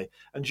Friday.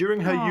 And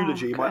during her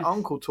eulogy, my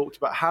uncle talked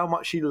about how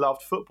much she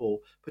loved football,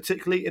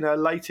 particularly in her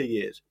later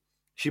years.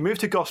 She moved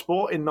to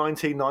Gosport in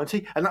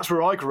 1990, and that's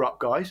where I grew up,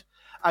 guys,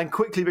 and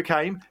quickly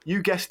became,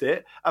 you guessed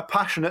it, a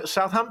passionate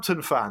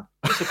Southampton fan.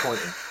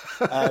 Disappointing.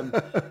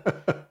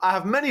 I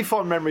have many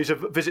fond memories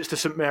of visits to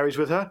St Mary's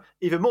with her,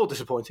 even more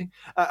disappointing,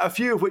 a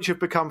few of which have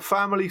become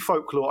family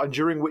folklore and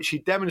during which she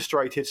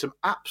demonstrated some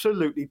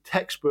absolutely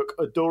textbook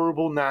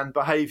adorable nan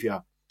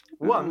behaviour.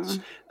 Once,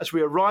 as we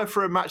arrived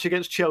for a match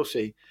against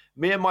Chelsea,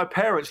 me and my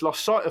parents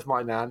lost sight of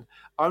my nan,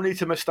 only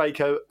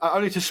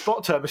to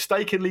spot her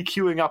mistakenly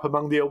queuing up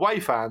among the away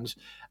fans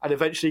and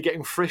eventually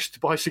getting frisked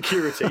by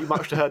security,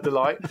 much to her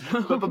delight.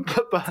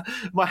 But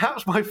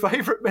perhaps my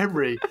favourite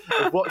memory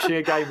of watching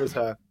a game with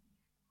her.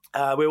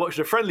 We were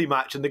watching a friendly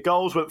match and the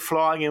goals went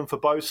flying in for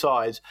both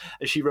sides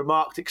as she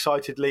remarked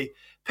excitedly,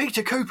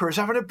 Peter Cooper is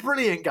having a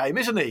brilliant game,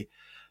 isn't he?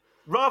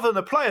 Rather than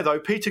a player, though,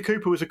 Peter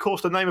Cooper was, of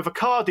course, the name of a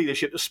car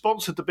dealership that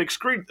sponsored the big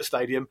screen at the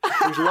stadium,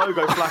 whose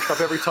logo flashed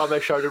up every time they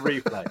showed a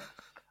replay.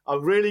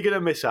 I'm really going to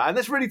miss her. And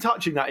that's really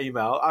touching, that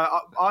email.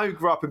 I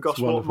grew up in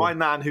Gosport. My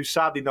nan, who's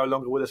sadly no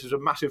longer with us, is a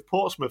massive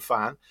Portsmouth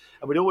fan,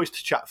 and we'd always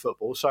chat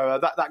football. So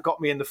that got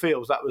me in the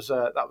feels. That was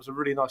a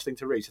really nice thing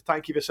to read. So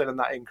thank you for sending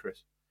that in,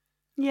 Chris.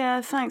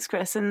 Yeah, thanks,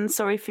 Chris. And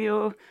sorry for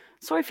your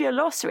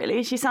loss,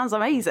 really. She sounds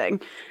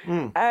amazing.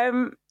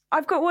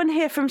 I've got one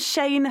here from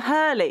Shane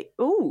Hurley.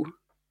 Ooh.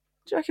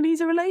 Do you reckon he's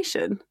a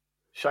relation?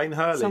 Shane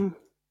Hurley.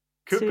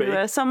 Could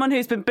be. Someone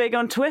who's been big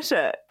on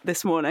Twitter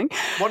this morning.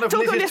 One of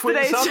Liz's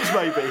twin sons,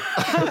 maybe.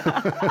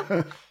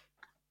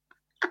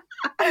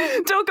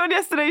 Talk on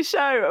yesterday's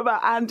show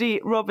about Andy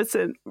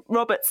Robertson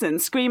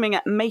screaming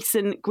at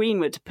Mason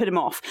Greenwood to put him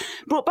off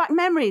brought back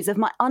memories of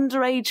my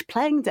underage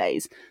playing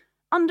days.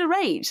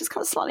 Underage, it's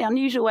kind of a slightly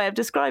unusual way of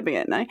describing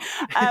it, no?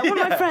 One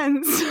of my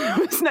friends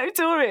was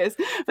notorious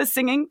for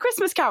singing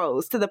Christmas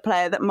carols to the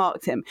player that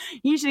marked him,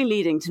 usually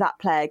leading to that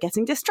player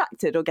getting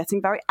distracted or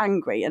getting very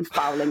angry and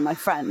fouling my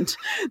friend.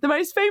 The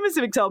most famous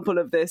example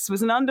of this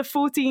was an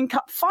under-14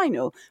 cup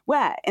final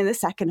where, in the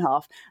second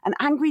half, an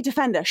angry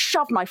defender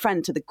shoved my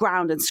friend to the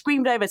ground and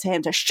screamed over to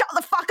him to shut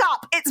the fuck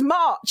up, it's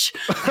March,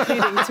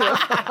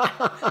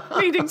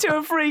 leading to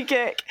a free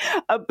kick,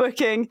 a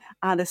booking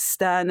and a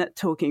stern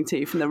talking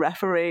to from the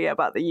referee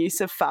about the use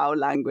of foul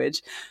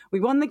language. We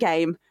won the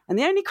game, and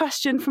the only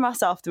question from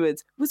us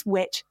afterwards was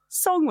which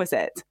song was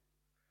it?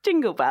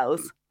 Jingle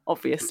Bells,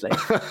 obviously.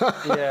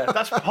 Yeah,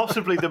 that's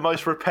possibly the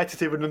most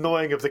repetitive and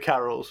annoying of the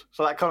carols,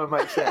 so that kind of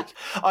makes sense.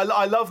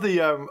 I love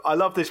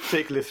this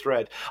particular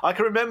thread. I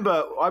can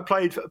remember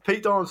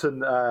Pete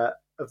Donaldson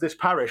of this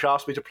parish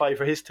asked me to play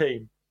for his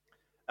team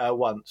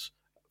once,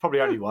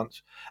 probably only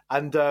once,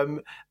 and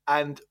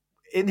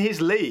in his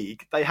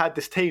league they had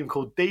this team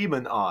called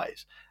Demon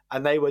Eyes.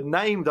 And they were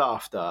named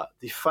after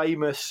the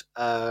famous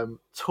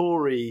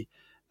Tory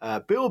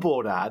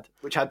billboard ad,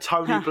 which had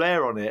Tony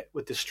Blair on it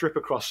with the strip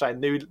across saying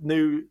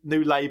 "New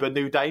Labour,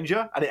 New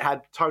Danger," and it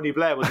had Tony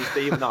Blair with his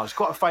demon eyes.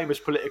 Quite a famous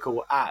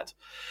political ad,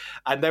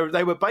 and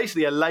they were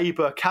basically a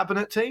Labour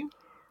cabinet team,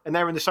 and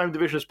they were in the same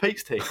division as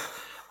Pete's team.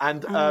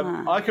 And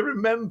I can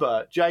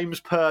remember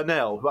James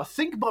Purnell, who I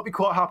think might be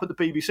quite high up at the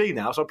BBC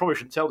now, so I probably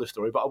shouldn't tell this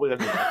story, but I will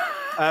anyway.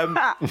 And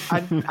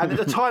at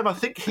the time, I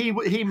think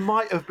he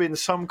might have been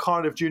some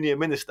kind of junior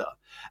minister.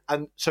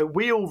 And so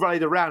we all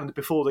rallied around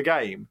before the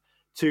game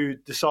to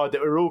decide that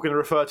we were all going to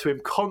refer to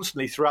him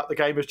constantly throughout the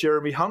game as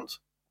Jeremy Hunt.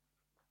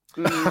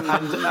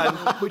 and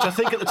which I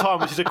think at the time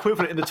was his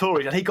equivalent in the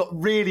Tories, and he got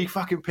really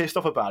fucking pissed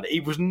off about it. He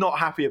was not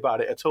happy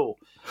about it at all.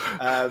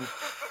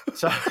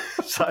 So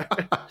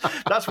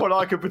that's what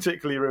I can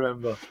particularly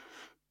remember.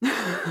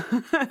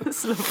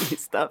 That's lovely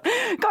stuff.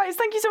 Guys,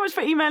 thank you so much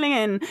for emailing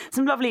in.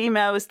 Some lovely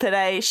emails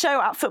today.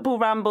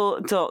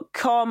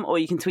 show@footballramble.com, or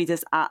you can tweet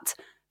us at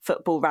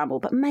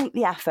footballramble. But make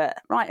the effort.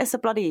 Write us a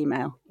bloody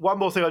email. One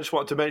more thing I just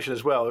wanted to mention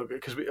as well,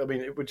 because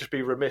it would just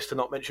be remiss to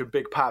not mention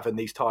Big Pav in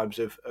these times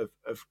of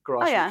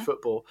grassroots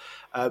football.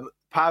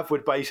 Pav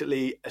would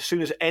basically, as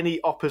soon as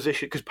any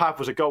opposition, because Pav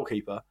was a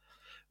goalkeeper,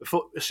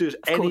 as soon as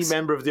any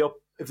member of the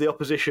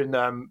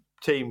opposition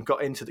team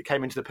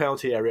came into the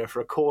penalty area for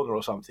a corner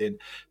or something,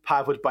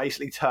 Pav would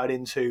basically turn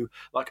into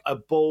like a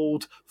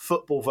bald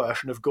football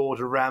version of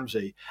Gordon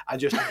Ramsay and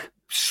just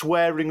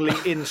swearingly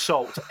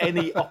insult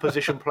any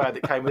opposition player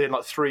that came within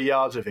like 3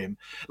 yards of him.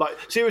 Like,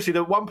 seriously,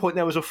 at one point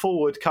there was a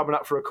forward coming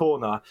up for a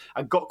corner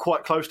and got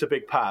quite close to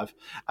Big Pav,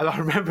 and I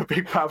remember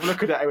Big Pav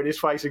looking at him in his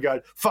face and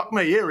going, "Fuck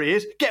me, here he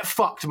is, get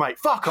fucked, mate,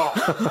 fuck off."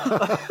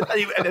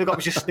 and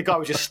the guy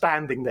was just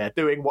standing there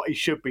doing what he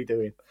should be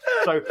doing.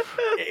 So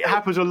it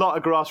happens a lot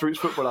of grassroots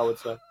football, I would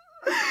say.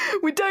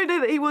 We don't know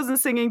that he wasn't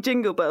singing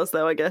Jingle Bells,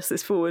 though, I guess,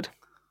 this forward.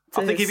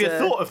 I think if he had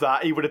thought of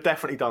that, he would have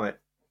definitely done it.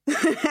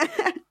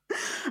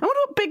 I wonder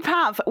what Big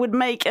Pav would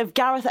make of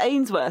Gareth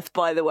Ainsworth,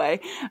 by the way.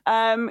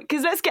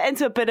 Because let's get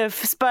into a bit of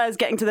Spurs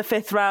getting to the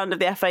 5th round of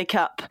the FA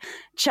Cup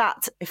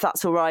chat, if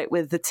that's all right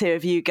with the two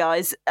of you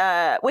guys.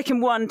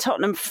 Wycombe 1,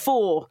 Tottenham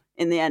 4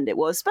 in the end it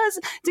was. Spurs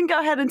didn't go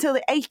ahead until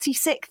the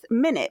 86th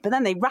minute, but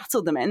then they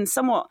rattled them in,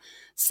 somewhat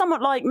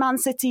like Man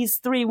City's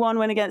 3-1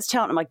 win against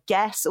Cheltenham, I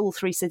guess. All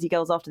 3 City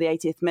goals after the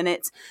 80th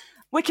minute.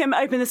 Wycombe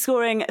opened the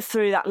scoring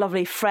through that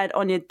lovely Fred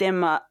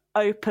Onyedinma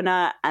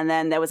opener, and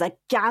then there was a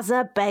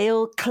Gaza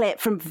Bale clip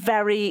from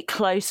very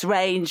close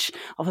range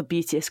of a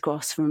beauteous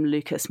cross from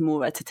Lucas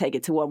Moura to take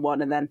it to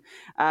 1-1, and then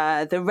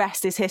the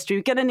rest is history.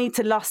 We're going to need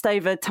to lust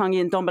over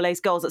Tanguy Ndombele's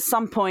goals at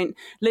some point,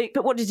 Luke,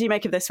 but what did you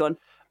make of this one?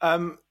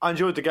 I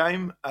enjoyed the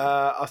game.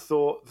 I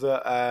thought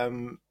that, I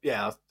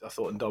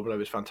thought Ndombele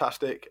was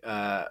fantastic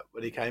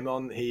when he came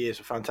on. He is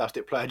a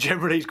fantastic player.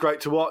 Generally, he's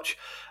great to watch.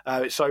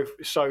 It's so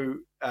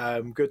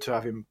good to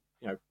have him,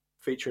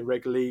 featuring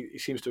regularly. He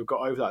seems to have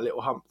got over that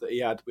little hump that he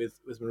had with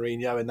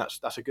Mourinho, and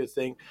that's a good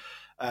thing.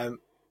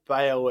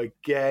 Bale,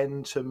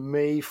 again, to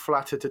me,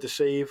 flattered to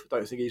deceive.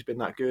 Don't think he's been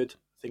that good.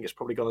 I think it's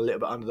probably gone a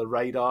little bit under the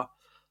radar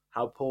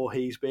how poor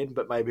he's been,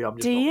 but maybe I'm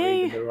just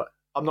reading the right...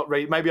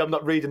 Maybe I'm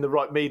not reading the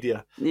right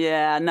media.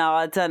 Yeah, no,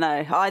 I don't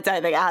know. I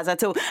don't think it has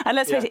at all. And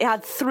let's face it, it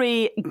had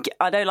 3,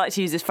 I don't like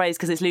to use this phrase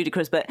because it's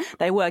ludicrous, but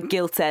they were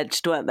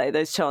gilt-edged, weren't they,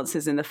 those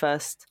chances in the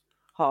first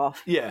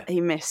half? Yeah.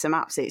 He missed some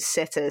absolute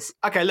sitters.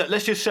 Okay, look,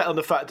 let's just settle on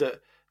the fact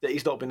that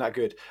he's not been that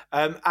good.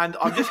 And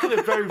I'm just going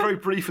to very, very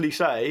briefly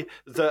say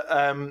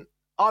that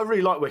I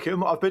really like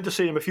Wycombe. I've been to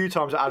see them a few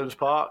times at Adams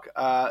Park.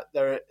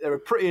 They're a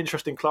pretty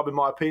interesting club, in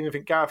my opinion. I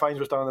think Gareth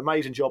Ainsworth's done an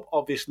amazing job,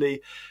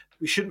 obviously.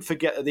 We shouldn't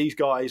forget that these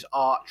guys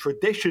are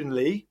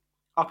traditionally,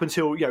 up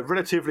until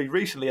relatively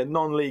recently, a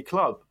non-league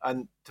club.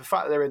 And the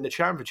fact that they're in the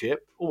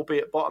Championship,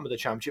 albeit bottom of the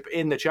Championship,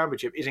 in the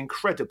Championship is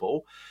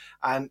incredible.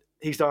 And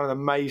he's done an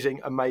amazing,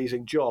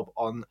 amazing job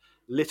on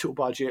little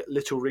budget,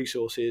 little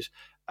resources,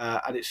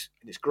 and it's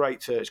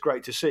great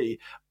to see.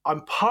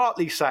 I'm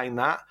partly saying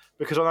that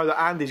because I know that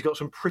Andy's got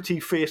some pretty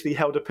fiercely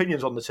held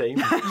opinions on the team,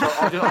 so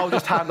I'll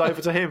just hand over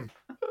to him.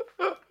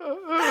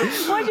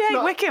 Why do you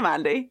hate Wycombe,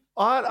 Andy?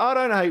 I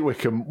don't hate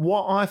Wycombe.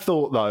 What I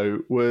thought,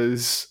 though,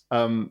 was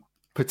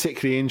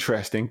particularly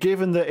interesting,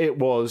 given that it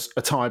was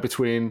a tie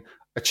between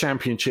a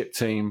Championship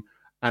team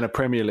and a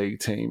Premier League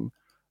team.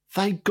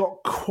 They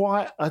got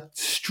quite a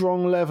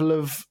strong level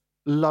of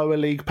lower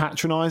league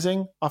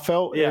patronising, I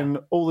felt, in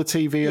all the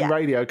TV and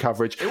radio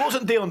coverage. It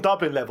wasn't Dion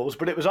Dublin levels,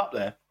 but it was up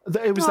there.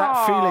 It was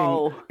that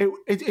feeling.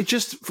 It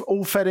just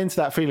all fed into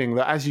that feeling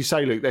that, as you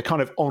say, Luke, they're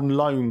kind of on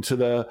loan to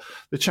the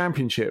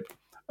Championship.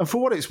 And for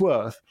what it's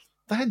worth,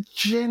 they're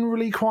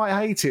generally quite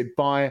hated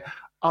by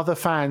other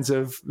fans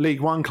of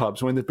League One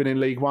clubs when they've been in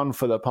League One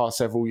for the past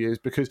several years,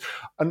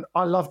 and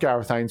I love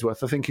Gareth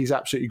Ainsworth. I think he's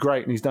absolutely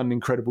great and he's done an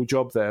incredible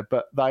job there,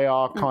 but they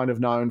are kind of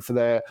known for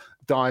their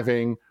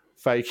diving,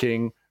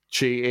 faking,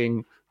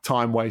 cheating,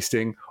 time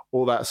wasting,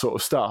 all that sort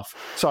of stuff.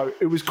 So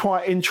it was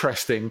quite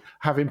interesting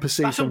having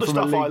perceived them from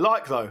a league. That's all the stuff I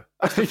like, though.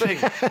 That's the thing.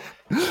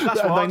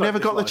 They never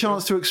got the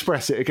chance to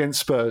express it against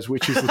Spurs,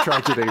 which is the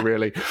tragedy,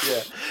 really.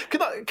 Yeah.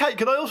 Kate,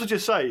 can I also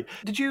just say,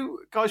 did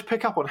you guys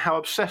pick up on how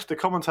obsessed the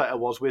commentator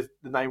was with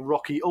the name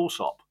Rocky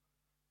Allsop?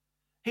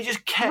 He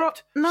just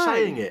kept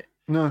saying it.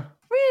 No.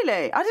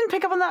 Really? I didn't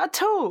pick up on that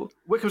at all.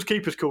 Wycombe's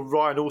keeper's called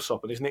Ryan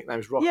Allsop, and his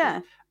nickname's Rocky.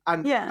 Yeah.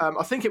 And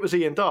I think it was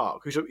Ian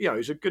Dark, who's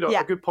a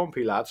good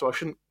Pompey lad, so I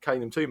shouldn't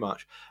cane him too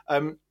much.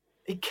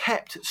 He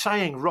kept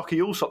saying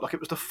Rocky Allsop like it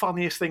was the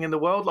funniest thing in the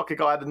world, like a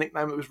guy had a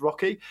nickname that was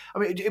Rocky. I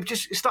mean, it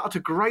started to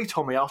grate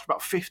on me after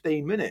about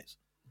 15 minutes.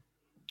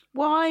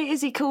 Why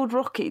is he called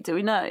Rocky? Do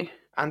we know?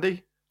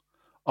 Andy?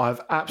 I've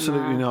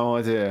absolutely no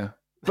idea.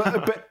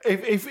 But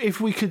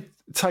if we could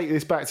take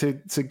this back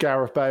to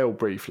Gareth Bale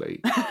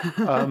briefly.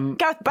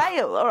 Gareth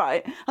Bale, all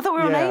right. I thought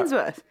we were on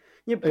Ainsworth.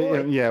 Your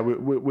boy.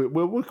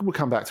 We'll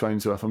come back to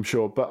Ainsworth, I'm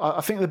sure. But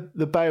I think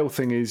the Bale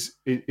thing is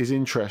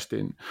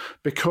interesting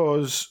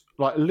because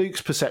like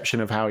Luke's perception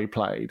of how he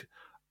played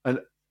and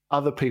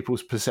other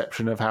people's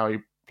perception of how he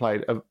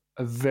played are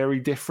very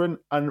different.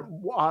 And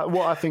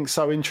what I think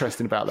so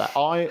interesting about that,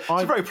 it's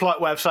a very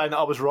polite way of saying that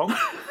I was wrong.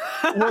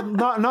 Well,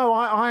 no,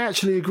 I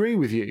actually agree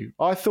with you.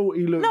 I thought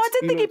he looked... No, I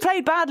didn't think he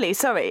played badly.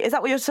 Sorry, is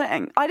that what you're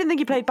saying? I didn't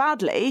think he played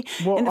badly.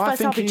 Well, in the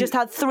first half, he just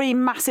had 3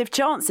 massive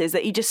chances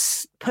that he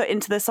just put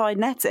into the side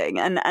netting,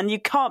 and you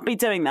can't be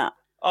doing that.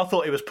 I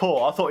thought he was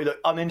poor. I thought he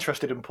looked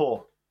uninterested and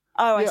poor.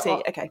 Oh, I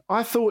see. Okay.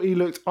 I thought he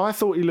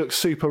looked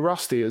super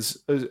rusty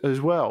as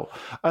well.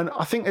 And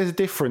I think there's a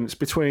difference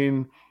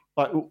between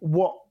like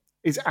what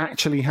is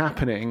actually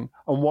happening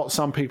and what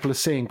some people are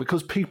seeing,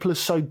 because people are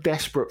so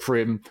desperate for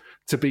him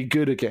to be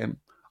good again.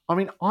 I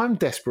mean, I'm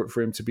desperate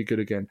for him to be good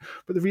again.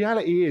 But the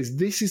reality is,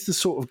 this is the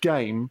sort of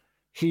game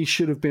he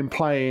should have been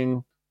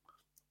playing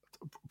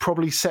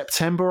probably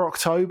September,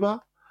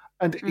 October.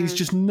 And he's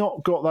just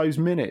not got those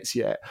minutes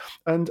yet.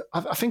 And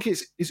I think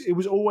it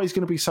was always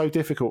going to be so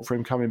difficult for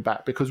him coming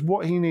back, because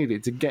what he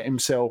needed to get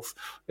himself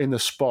in the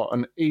spot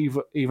and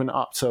even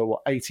up to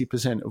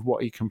 80% of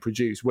what he can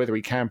produce, whether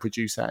he can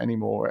produce that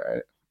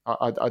anymore,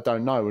 I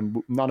don't know,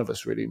 and none of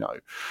us really know.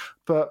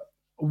 But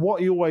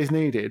what he always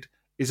needed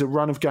is a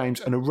run of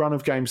games, and a run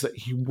of games that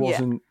he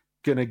wasn't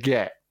going to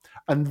get.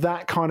 And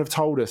that kind of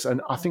told us, and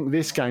I think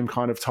this game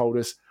kind of told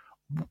us,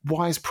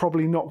 why is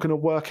probably not going to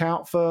work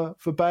out for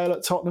Bale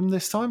at Tottenham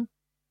this time.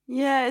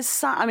 Yeah, it's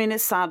sad. I mean,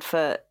 it's sad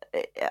for...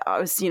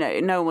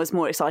 no one was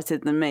more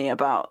excited than me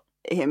about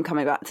him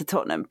coming back to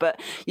Tottenham, but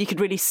you could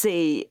really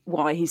see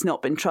why he's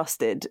not been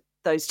trusted.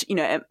 Those,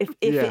 if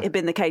it had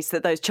been the case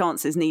that those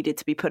chances needed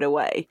to be put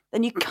away,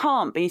 then you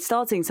can't be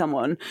starting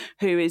someone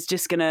who is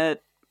just going to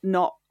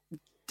not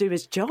do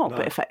his job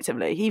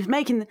effectively. He's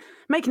making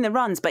the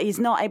runs, but he's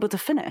not able to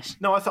finish.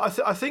 No,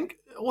 I think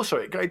also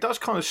it does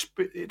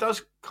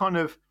kind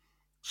of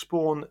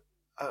spawn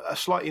a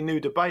slightly new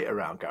debate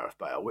around Gareth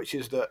Bale, which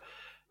is that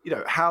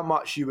how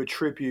much you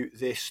attribute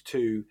this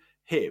to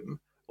him,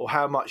 or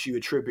how much you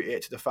attribute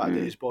it to the fact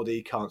that his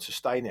body can't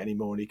sustain it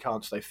anymore and he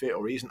can't stay fit,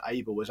 or he isn't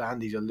able, as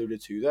Andy's alluded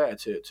to there,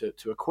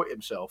 to acquit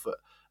himself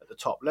at the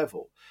top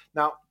level.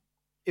 Now,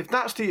 if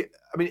that's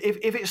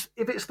if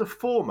it's the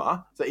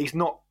former, that he's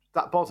not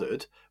that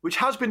bothered, which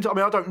has been,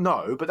 I don't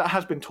know, but that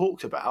has been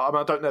talked about.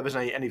 I don't know if there's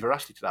any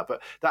veracity to that,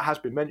 but that has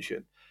been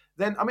mentioned.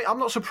 Then, I'm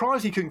not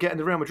surprised he couldn't get in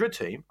the Real Madrid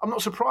team. I'm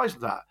not surprised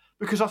at that,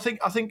 because I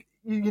think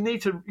you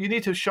need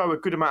to show a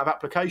good amount of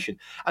application,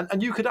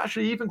 and you could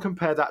actually even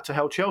compare that to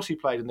how Chelsea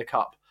played in the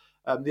Cup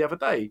the other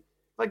day.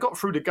 They got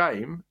through the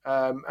game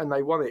and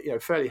they won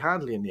it, fairly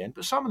handily in the end.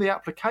 But some of the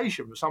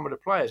application from some of the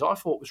players I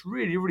thought was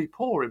really, really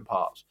poor in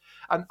parts,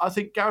 and I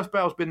think Gareth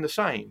Bale's been the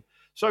same.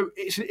 So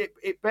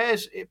it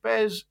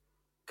bears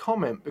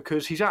comment,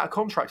 because he's out of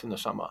contract in the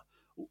summer.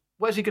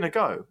 Where's he going to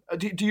go?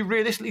 Do you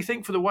realistically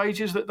think, for the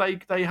wages that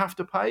they have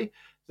to pay,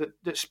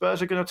 that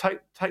Spurs are going to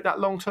take that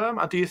long term?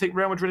 And do you think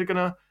Real Madrid are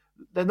going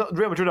to?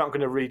 Real Madrid aren't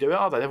going to redo it,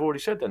 are they? They've already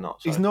said they're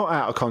not. So. He's not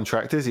out of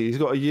contract, is he? He's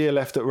got a year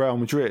left at Real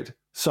Madrid.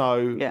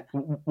 So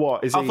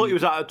what is he? I thought he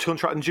was out of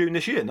contract in June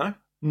this year. No.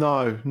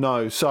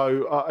 No.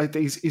 So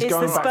he's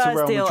going back to Real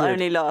Madrid. Deal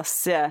only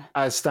lasts,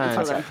 as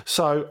stands.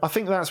 So I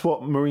think that's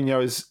what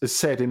Mourinho has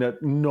said in a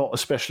not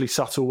especially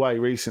subtle way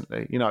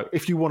recently.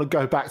 If you want to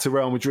go back to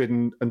Real Madrid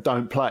and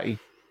don't play,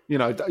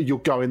 you'll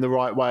go in the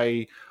right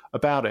way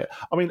about it.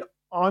 I mean,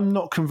 I'm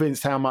not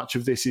convinced how much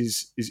of this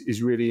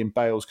is really in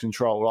Bale's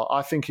control.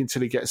 I think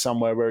until he gets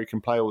somewhere where he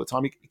can play all the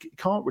time, he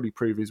can't really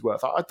prove his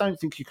worth. I don't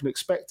think you can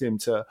expect him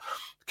to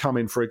come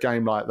in for a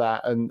game like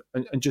that and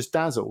just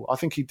dazzle. I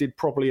think he did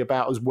probably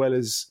about as well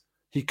as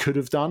he could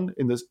have done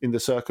in the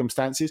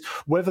circumstances.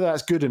 Whether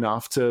that's good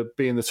enough to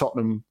be in the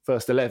Tottenham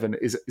first 11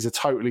 is a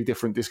totally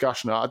different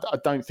discussion. I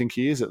don't think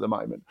he is at the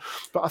moment.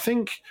 But I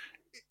think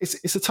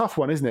it's a tough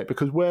one, isn't it?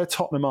 Because where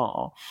Tottenham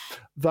are,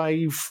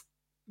 they've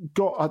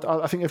got,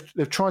 I think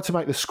they've tried to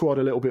make the squad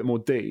a little bit more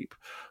deep,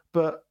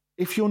 but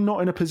if you're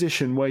not in a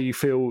position where you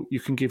feel you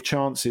can give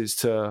chances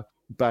to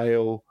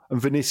Bale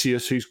and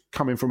Vinicius, who's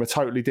coming from a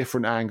totally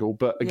different angle,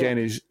 but again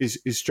is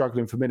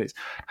struggling for minutes,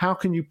 how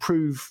can you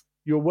prove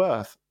your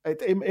worth?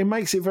 It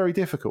makes it very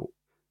difficult.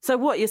 So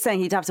what you're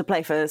saying, he'd have to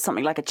play for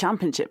something like a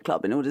championship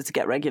club in order to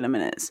get regular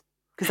minutes?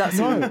 Because that's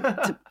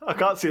I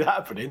can't see that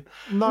happening.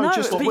 No,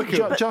 just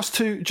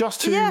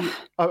to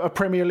a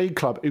Premier League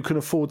club who can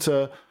afford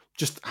to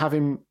just have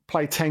him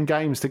play 10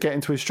 games to get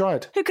into his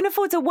stride. Who can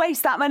afford to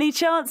waste that many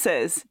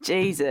chances?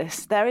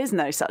 Jesus, there is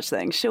no such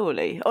thing,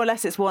 surely. Or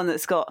unless it's one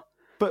that's got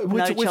But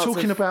we're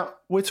talking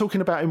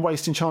about him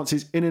wasting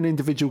chances in an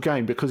individual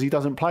game because he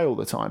doesn't play all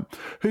the time.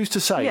 Who's to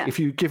say if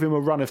you give him a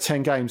run of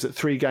 10 games, that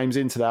 3 games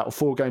into that or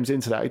 4 games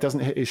into that, he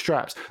doesn't hit his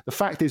straps? The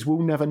fact is, we'll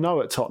never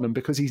know at Tottenham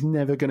because he's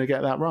never going to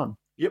get that run.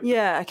 Yep.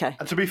 Yeah, okay.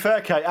 And to be fair,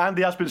 Kate,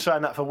 Andy has been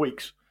saying that for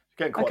weeks. It's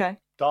getting quite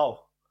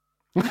dull.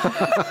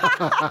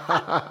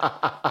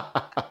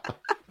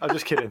 I'm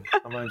just kidding.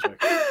 I'm only joking.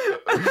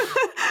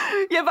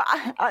 Yeah, but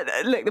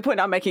look, the point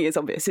I'm making is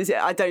obvious. Is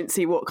I don't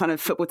see what kind of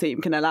football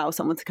team can allow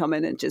someone to come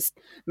in and just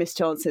miss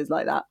chances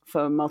like that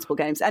for multiple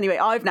games. Anyway,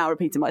 I've now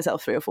repeated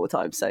myself 3 or 4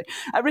 times, so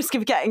at risk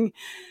of getting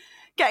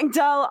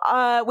dull,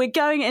 we're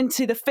going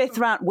into the 5th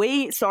round.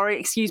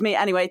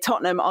 Anyway,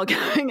 Tottenham are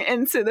going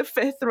into the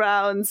 5th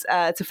round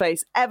to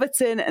face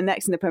Everton, and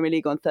next in the Premier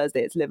League on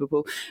Thursday it's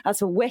Liverpool. As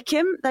for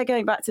Wickham, they're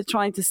going back to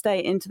trying to stay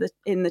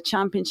in the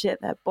Championship.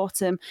 They're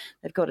bottom.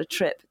 They've got a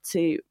trip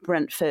to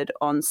Brentford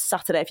on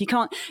Saturday. If you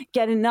can't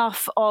get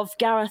enough of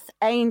Gareth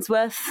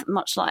Ainsworth,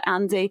 much like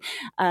Andy,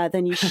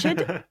 then you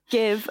should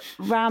give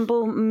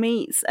Ramble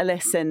Meets a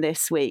listen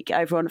this week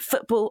over on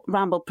Football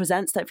Ramble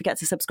Presents. Don't forget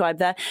to subscribe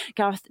there.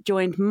 Gareth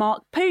joined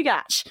Mark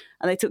Pugach,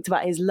 and they talked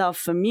about his love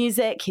for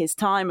music, his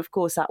time, of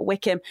course, at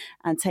Wickham,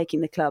 and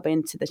taking the club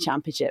into the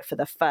Championship for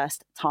the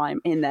first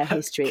time in their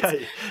history.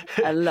 Okay.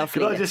 It's a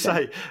lovely Can I just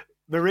say,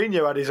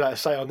 Mourinho had his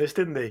say on this,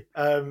 didn't he? He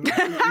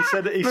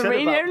said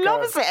Mourinho about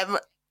loves him.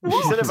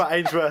 He said about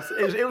Ainsworth,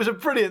 it was a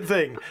brilliant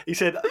thing. He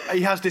said,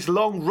 he has this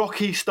long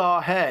Rocky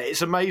Star hair.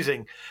 It's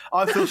amazing.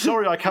 I feel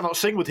sorry I cannot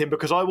sing with him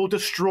because I will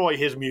destroy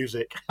his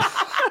music.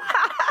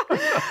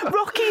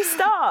 Rocky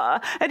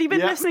Star? Had he been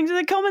listening to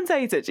the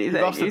commentator, do you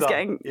think?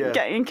 He's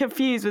getting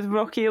confused with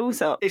Rocky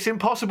also. It's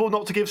impossible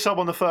not to give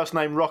someone the first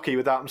name Rocky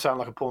without them sounding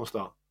like a porn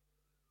star.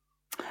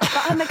 That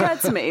hadn't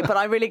occurred to me, but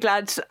I'm really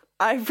glad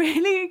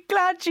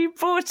you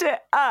brought it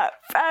up.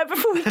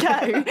 Before we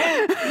go,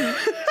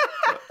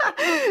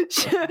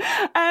 should we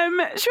have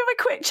a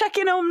quick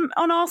check-in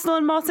on Arsenal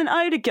and Martin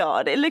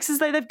Odegaard? It looks as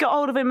though they've got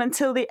hold of him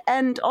until the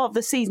end of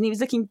the season. He was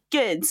looking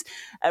good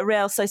at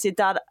Real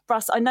Sociedad.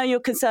 Brass, I know you're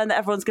concerned that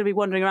everyone's going to be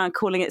wandering around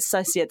calling it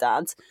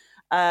Sociedad.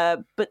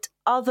 But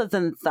other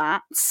than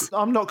that...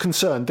 I'm not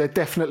concerned. They're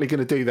definitely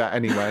going to do that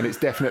anyway, and it's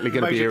definitely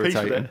going to be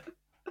irritating.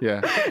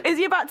 Yeah. Is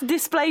he about to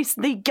displace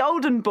the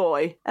golden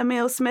boy,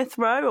 Emile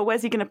Smith-Rowe, or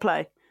where's he going to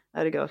play?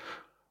 Odegaard.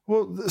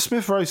 Well,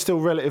 Smith-Rowe's still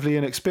relatively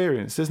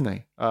inexperienced, isn't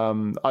he?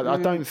 I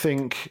don't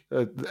think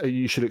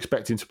you should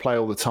expect him to play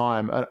all the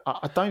time.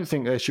 I don't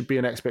think there should be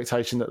an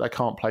expectation that they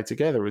can't play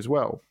together as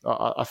well.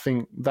 I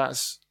think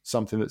that's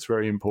something that's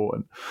very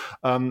important.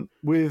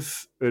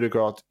 With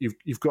Odegaard,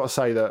 you've got to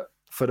say that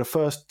for the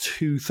first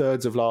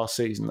 2/3 of last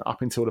season,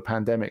 up until the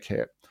pandemic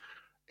hit,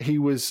 he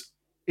was,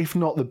 if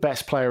not the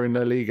best player in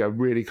La Liga,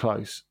 really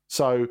close.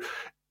 So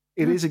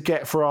it is a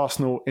get for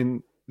Arsenal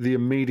in the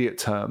immediate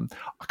term.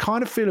 I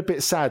kind of feel a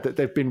bit sad that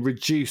they've been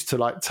reduced to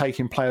like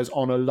taking players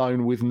on a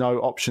loan with no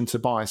option to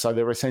buy. So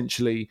they're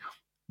essentially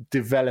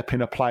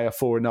developing a player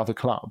for another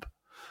club.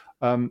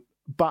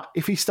 But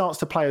if he starts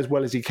to play as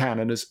well as he can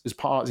and as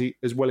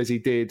well as he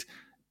did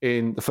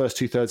in the first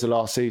 2/3 of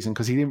last season,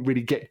 because he didn't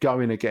really get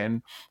going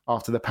again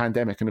after the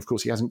pandemic, and of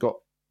course he hasn't got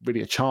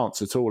really a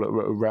chance at all at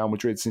Real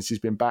Madrid since he's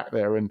been back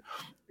there. And,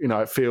 you know,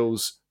 it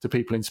feels to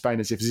people in Spain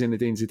as if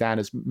Zinedine Zidane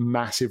has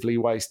massively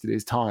wasted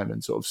his time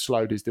and sort of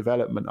slowed his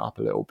development up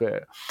a little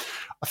bit.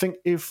 I think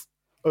if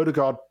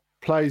Odegaard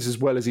plays as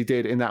well as he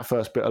did in that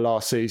first bit of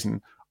last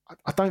season,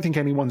 I don't think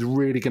anyone's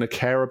really going to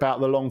care about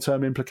the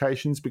long-term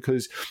implications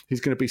because he's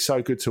going to be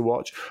so good to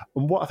watch.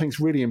 And what I think is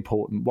really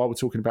important while we're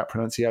talking about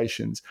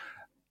pronunciations,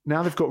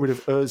 now they've got rid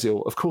of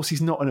Ozil. Of course,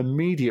 he's not an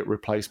immediate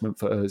replacement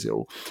for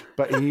Ozil,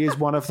 but he is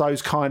one of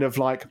those kind of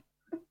like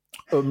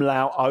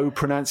umlaut O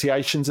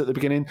pronunciations at the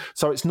beginning.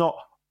 So it's not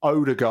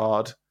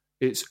Odegaard,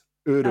 it's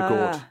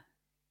Odegaard.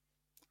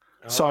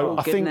 So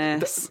I think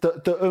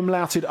the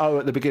umlauted O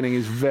at the beginning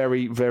is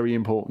very, very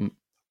important.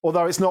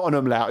 Although it's not an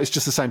umlaut, it's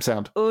just the same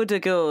sound.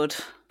 Odegaard.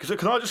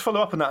 Can I just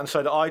follow up on that and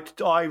say that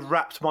I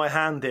wrapped my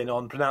hand in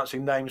on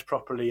pronouncing names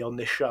properly on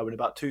this show in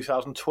about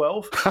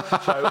 2012.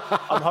 So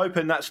I'm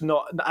hoping that's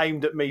not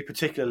aimed at me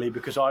particularly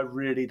because I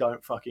really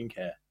don't fucking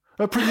care.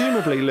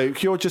 Presumably,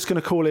 Luke, you're just going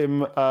to call him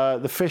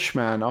the Fish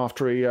Man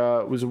after he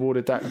was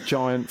awarded that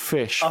giant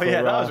fish. Oh,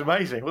 yeah, that was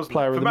amazing, wasn't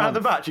it? For man of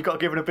the match, you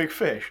got given a big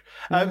fish.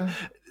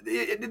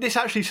 This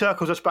actually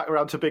circles us back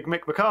around to Big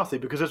Mick McCarthy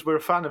because as we're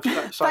a fan of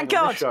saying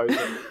on this show...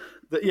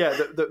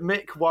 that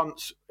Mick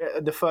once,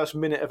 in the first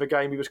minute of a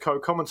game he was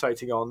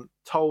co-commentating on,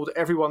 told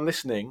everyone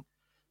listening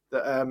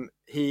that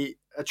he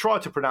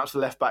tried to pronounce the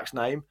left-back's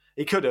name.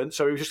 He couldn't,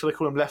 so he was just going to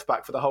call him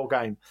left-back for the whole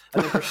game.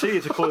 And then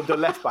proceeded to call him the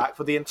left-back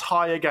for the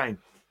entire game.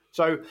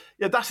 So,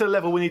 yeah, that's the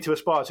level we need to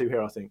aspire to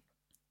here, I think.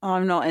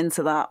 I'm not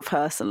into that,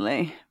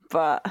 personally,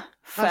 but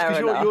fair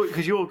enough.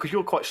 Because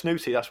you're quite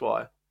snooty, that's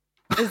why.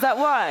 Is that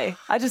why?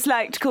 I just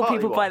like to call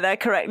people by their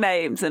correct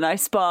names, and I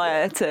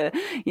aspire to,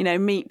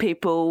 meet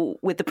people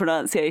with the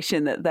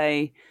pronunciation that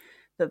they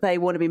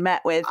want to be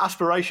met with.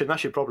 Aspiration,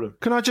 that's your problem.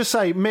 Can I just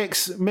say,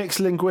 Mick's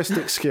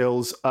linguistic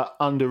skills are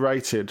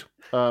underrated.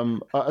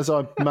 As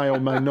I may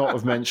or may not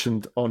have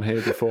mentioned on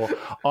here before,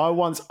 I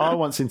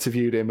once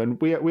interviewed him, and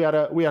we had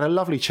a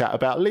lovely chat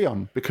about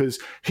Lyon because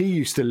he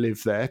used to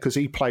live there because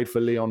he played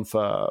for Lyon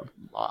for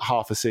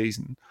half a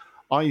season.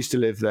 I used to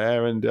live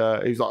there, and he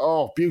was like,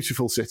 "Oh,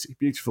 beautiful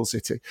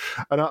city."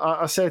 And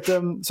I said,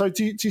 "So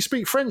do you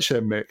speak French,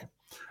 then, Mick?"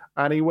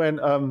 And he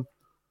went,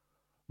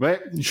 "Mais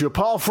je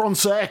parle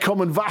français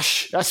comme une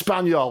vache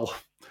espagnole."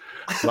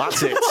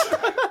 That's it.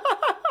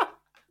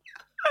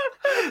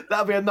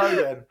 That'll be a no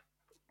then.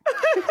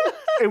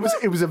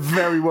 It was a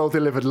very well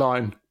delivered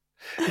line.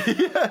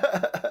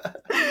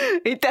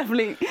 He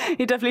definitely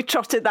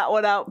trotted that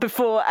one out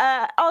before.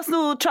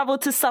 Arsenal travel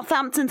to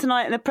Southampton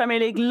tonight in the Premier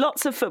League.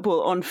 Lots of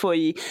football on for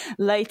you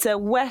later.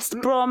 West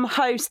Brom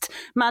host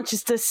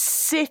Manchester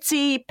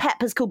City.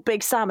 Pep has called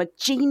Big Sam a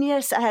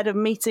genius ahead of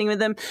meeting with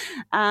them.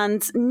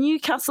 And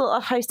Newcastle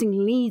are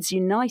hosting Leeds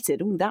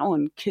United. Ooh, that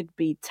one could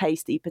be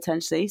tasty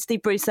potentially.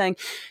 Steve Bruce saying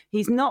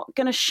he's not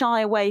going to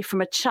shy away from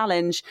a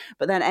challenge,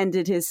 but then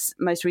ended his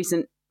most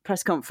recent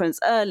press conference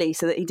early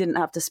so that he didn't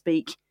have to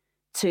speak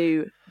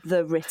to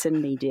the written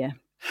media.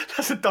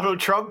 That's a Donald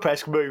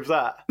Trump-esque move,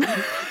 that.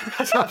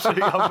 That's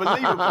absolutely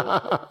unbelievable.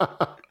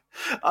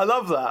 I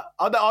love that.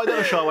 I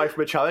never shy away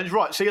from a challenge.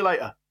 Right, see you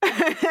later.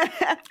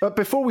 But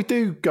before we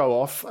do go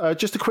off,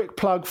 just a quick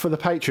plug for the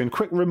Patreon.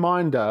 Quick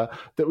reminder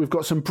that we've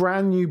got some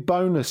brand new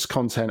bonus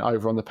content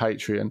over on the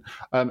Patreon.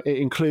 It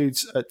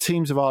includes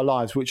Teams of Our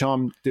Lives, which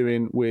I'm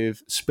doing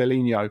with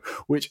Spellino,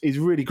 which is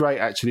really great,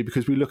 actually,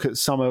 because we look at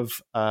some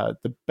of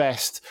the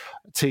best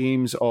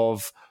teams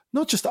of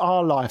not just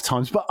our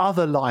lifetimes, but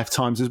other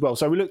lifetimes as well.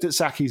 So we looked at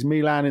Saki's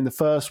Milan in the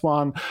first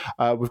one.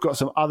 We've got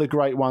some other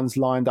great ones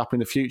lined up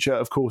in the future.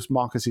 Of course,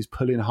 Marcus is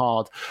pulling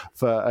hard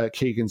for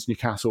Keegan's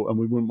Newcastle, and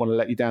we wouldn't want to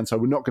let you down. So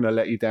we're not going to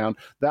let you down.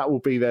 That will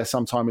be there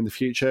sometime in the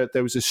future.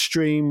 There was a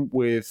stream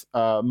with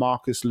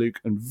Marcus, Luke,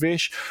 and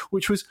Vish,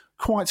 which was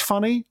quite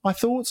funny, I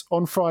thought,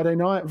 on Friday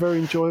night. Very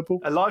enjoyable.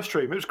 A live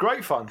stream. It was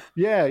great fun.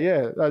 Yeah.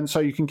 And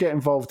so you can get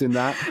involved in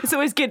that. It's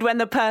always good when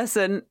the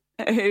person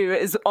who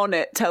is on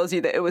it tells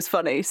you that it was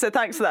funny. So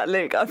thanks for that,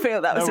 Luke. I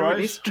feel that was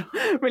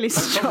a really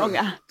strong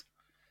ad.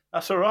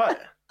 That's all right.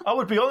 I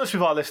would be honest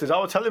with our listeners. I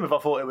would tell them if I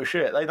thought it was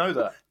shit. They know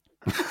that.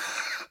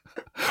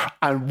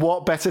 And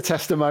what better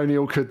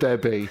testimonial could there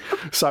be?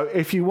 So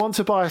if you want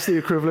to buy us the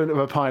equivalent of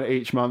a pint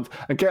each month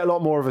and get a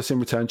lot more of us in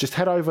return, just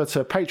head over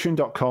to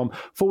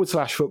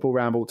patreon.com/Football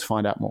Ramble to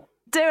find out more.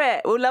 Do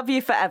it. We'll love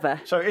you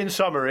forever. So in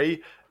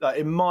summary,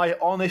 in my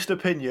honest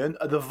opinion,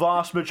 the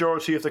vast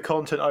majority of the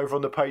content over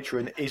on the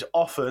Patreon is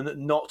often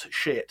not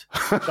shit.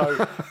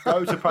 So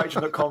go to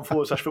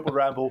patreon.com/Football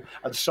Ramble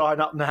and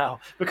sign up now.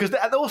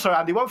 And also,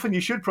 Andy, one thing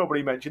you should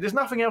probably mention, there's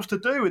nothing else to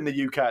do in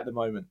the UK at the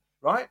moment,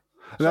 right?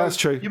 That's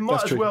true. You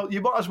might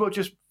as well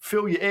just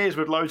fill your ears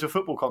with loads of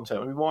football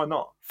content. I mean, why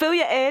not? Fill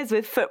your ears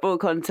with football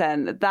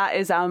content. That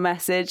is our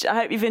message. I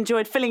hope you've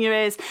enjoyed filling your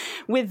ears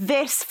with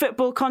this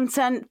football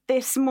content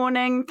this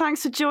morning.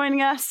 Thanks for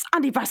joining us.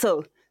 Andy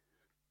Brassel.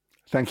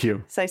 Thank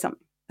you. Say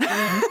something.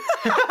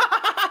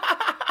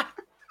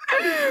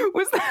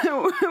 Was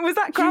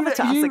that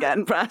gravitas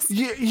again, Brass?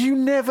 You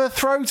never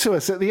throw to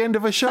us at the end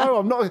of a show.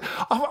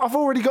 I've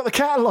already got the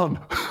kettle on.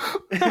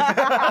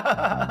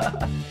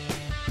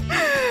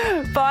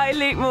 Bye,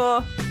 Luke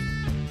Moore.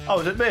 Oh,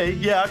 is it me?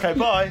 Yeah, okay,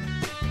 bye.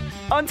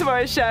 On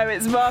tomorrow's show,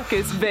 it's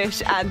Marcus,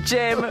 Vish and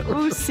Jim.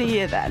 We'll see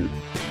you then.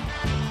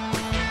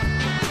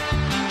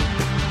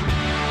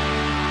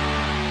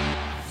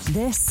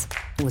 This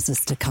was a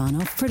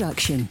Stakhanov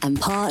production and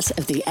part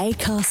of the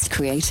Acast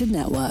Creative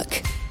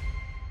Network.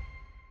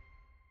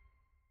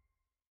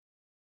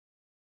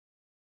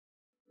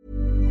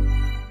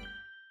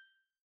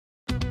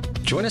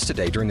 Join us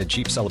today during the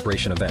Jeep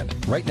Celebration event.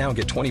 Right now,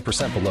 get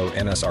 20% below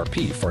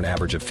MSRP for an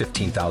average of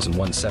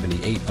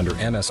 $15,178 under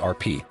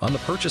MSRP on the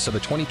purchase of a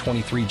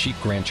 2023 Jeep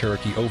Grand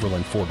Cherokee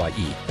Overland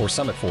 4xE or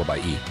Summit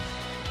 4xE.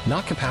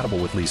 Not compatible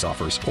with lease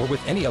offers or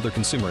with any other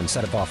consumer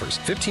incentive offers.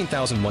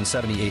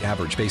 $15,178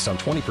 average based on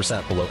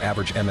 20% below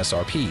average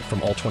MSRP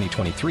from all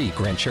 2023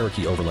 Grand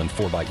Cherokee Overland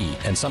 4xE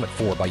and Summit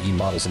 4xE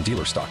models in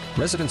dealer stock.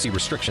 Residency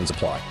restrictions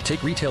apply.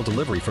 Take retail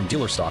delivery from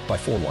dealer stock by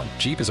 4/1.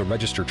 Jeep is a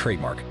registered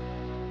trademark.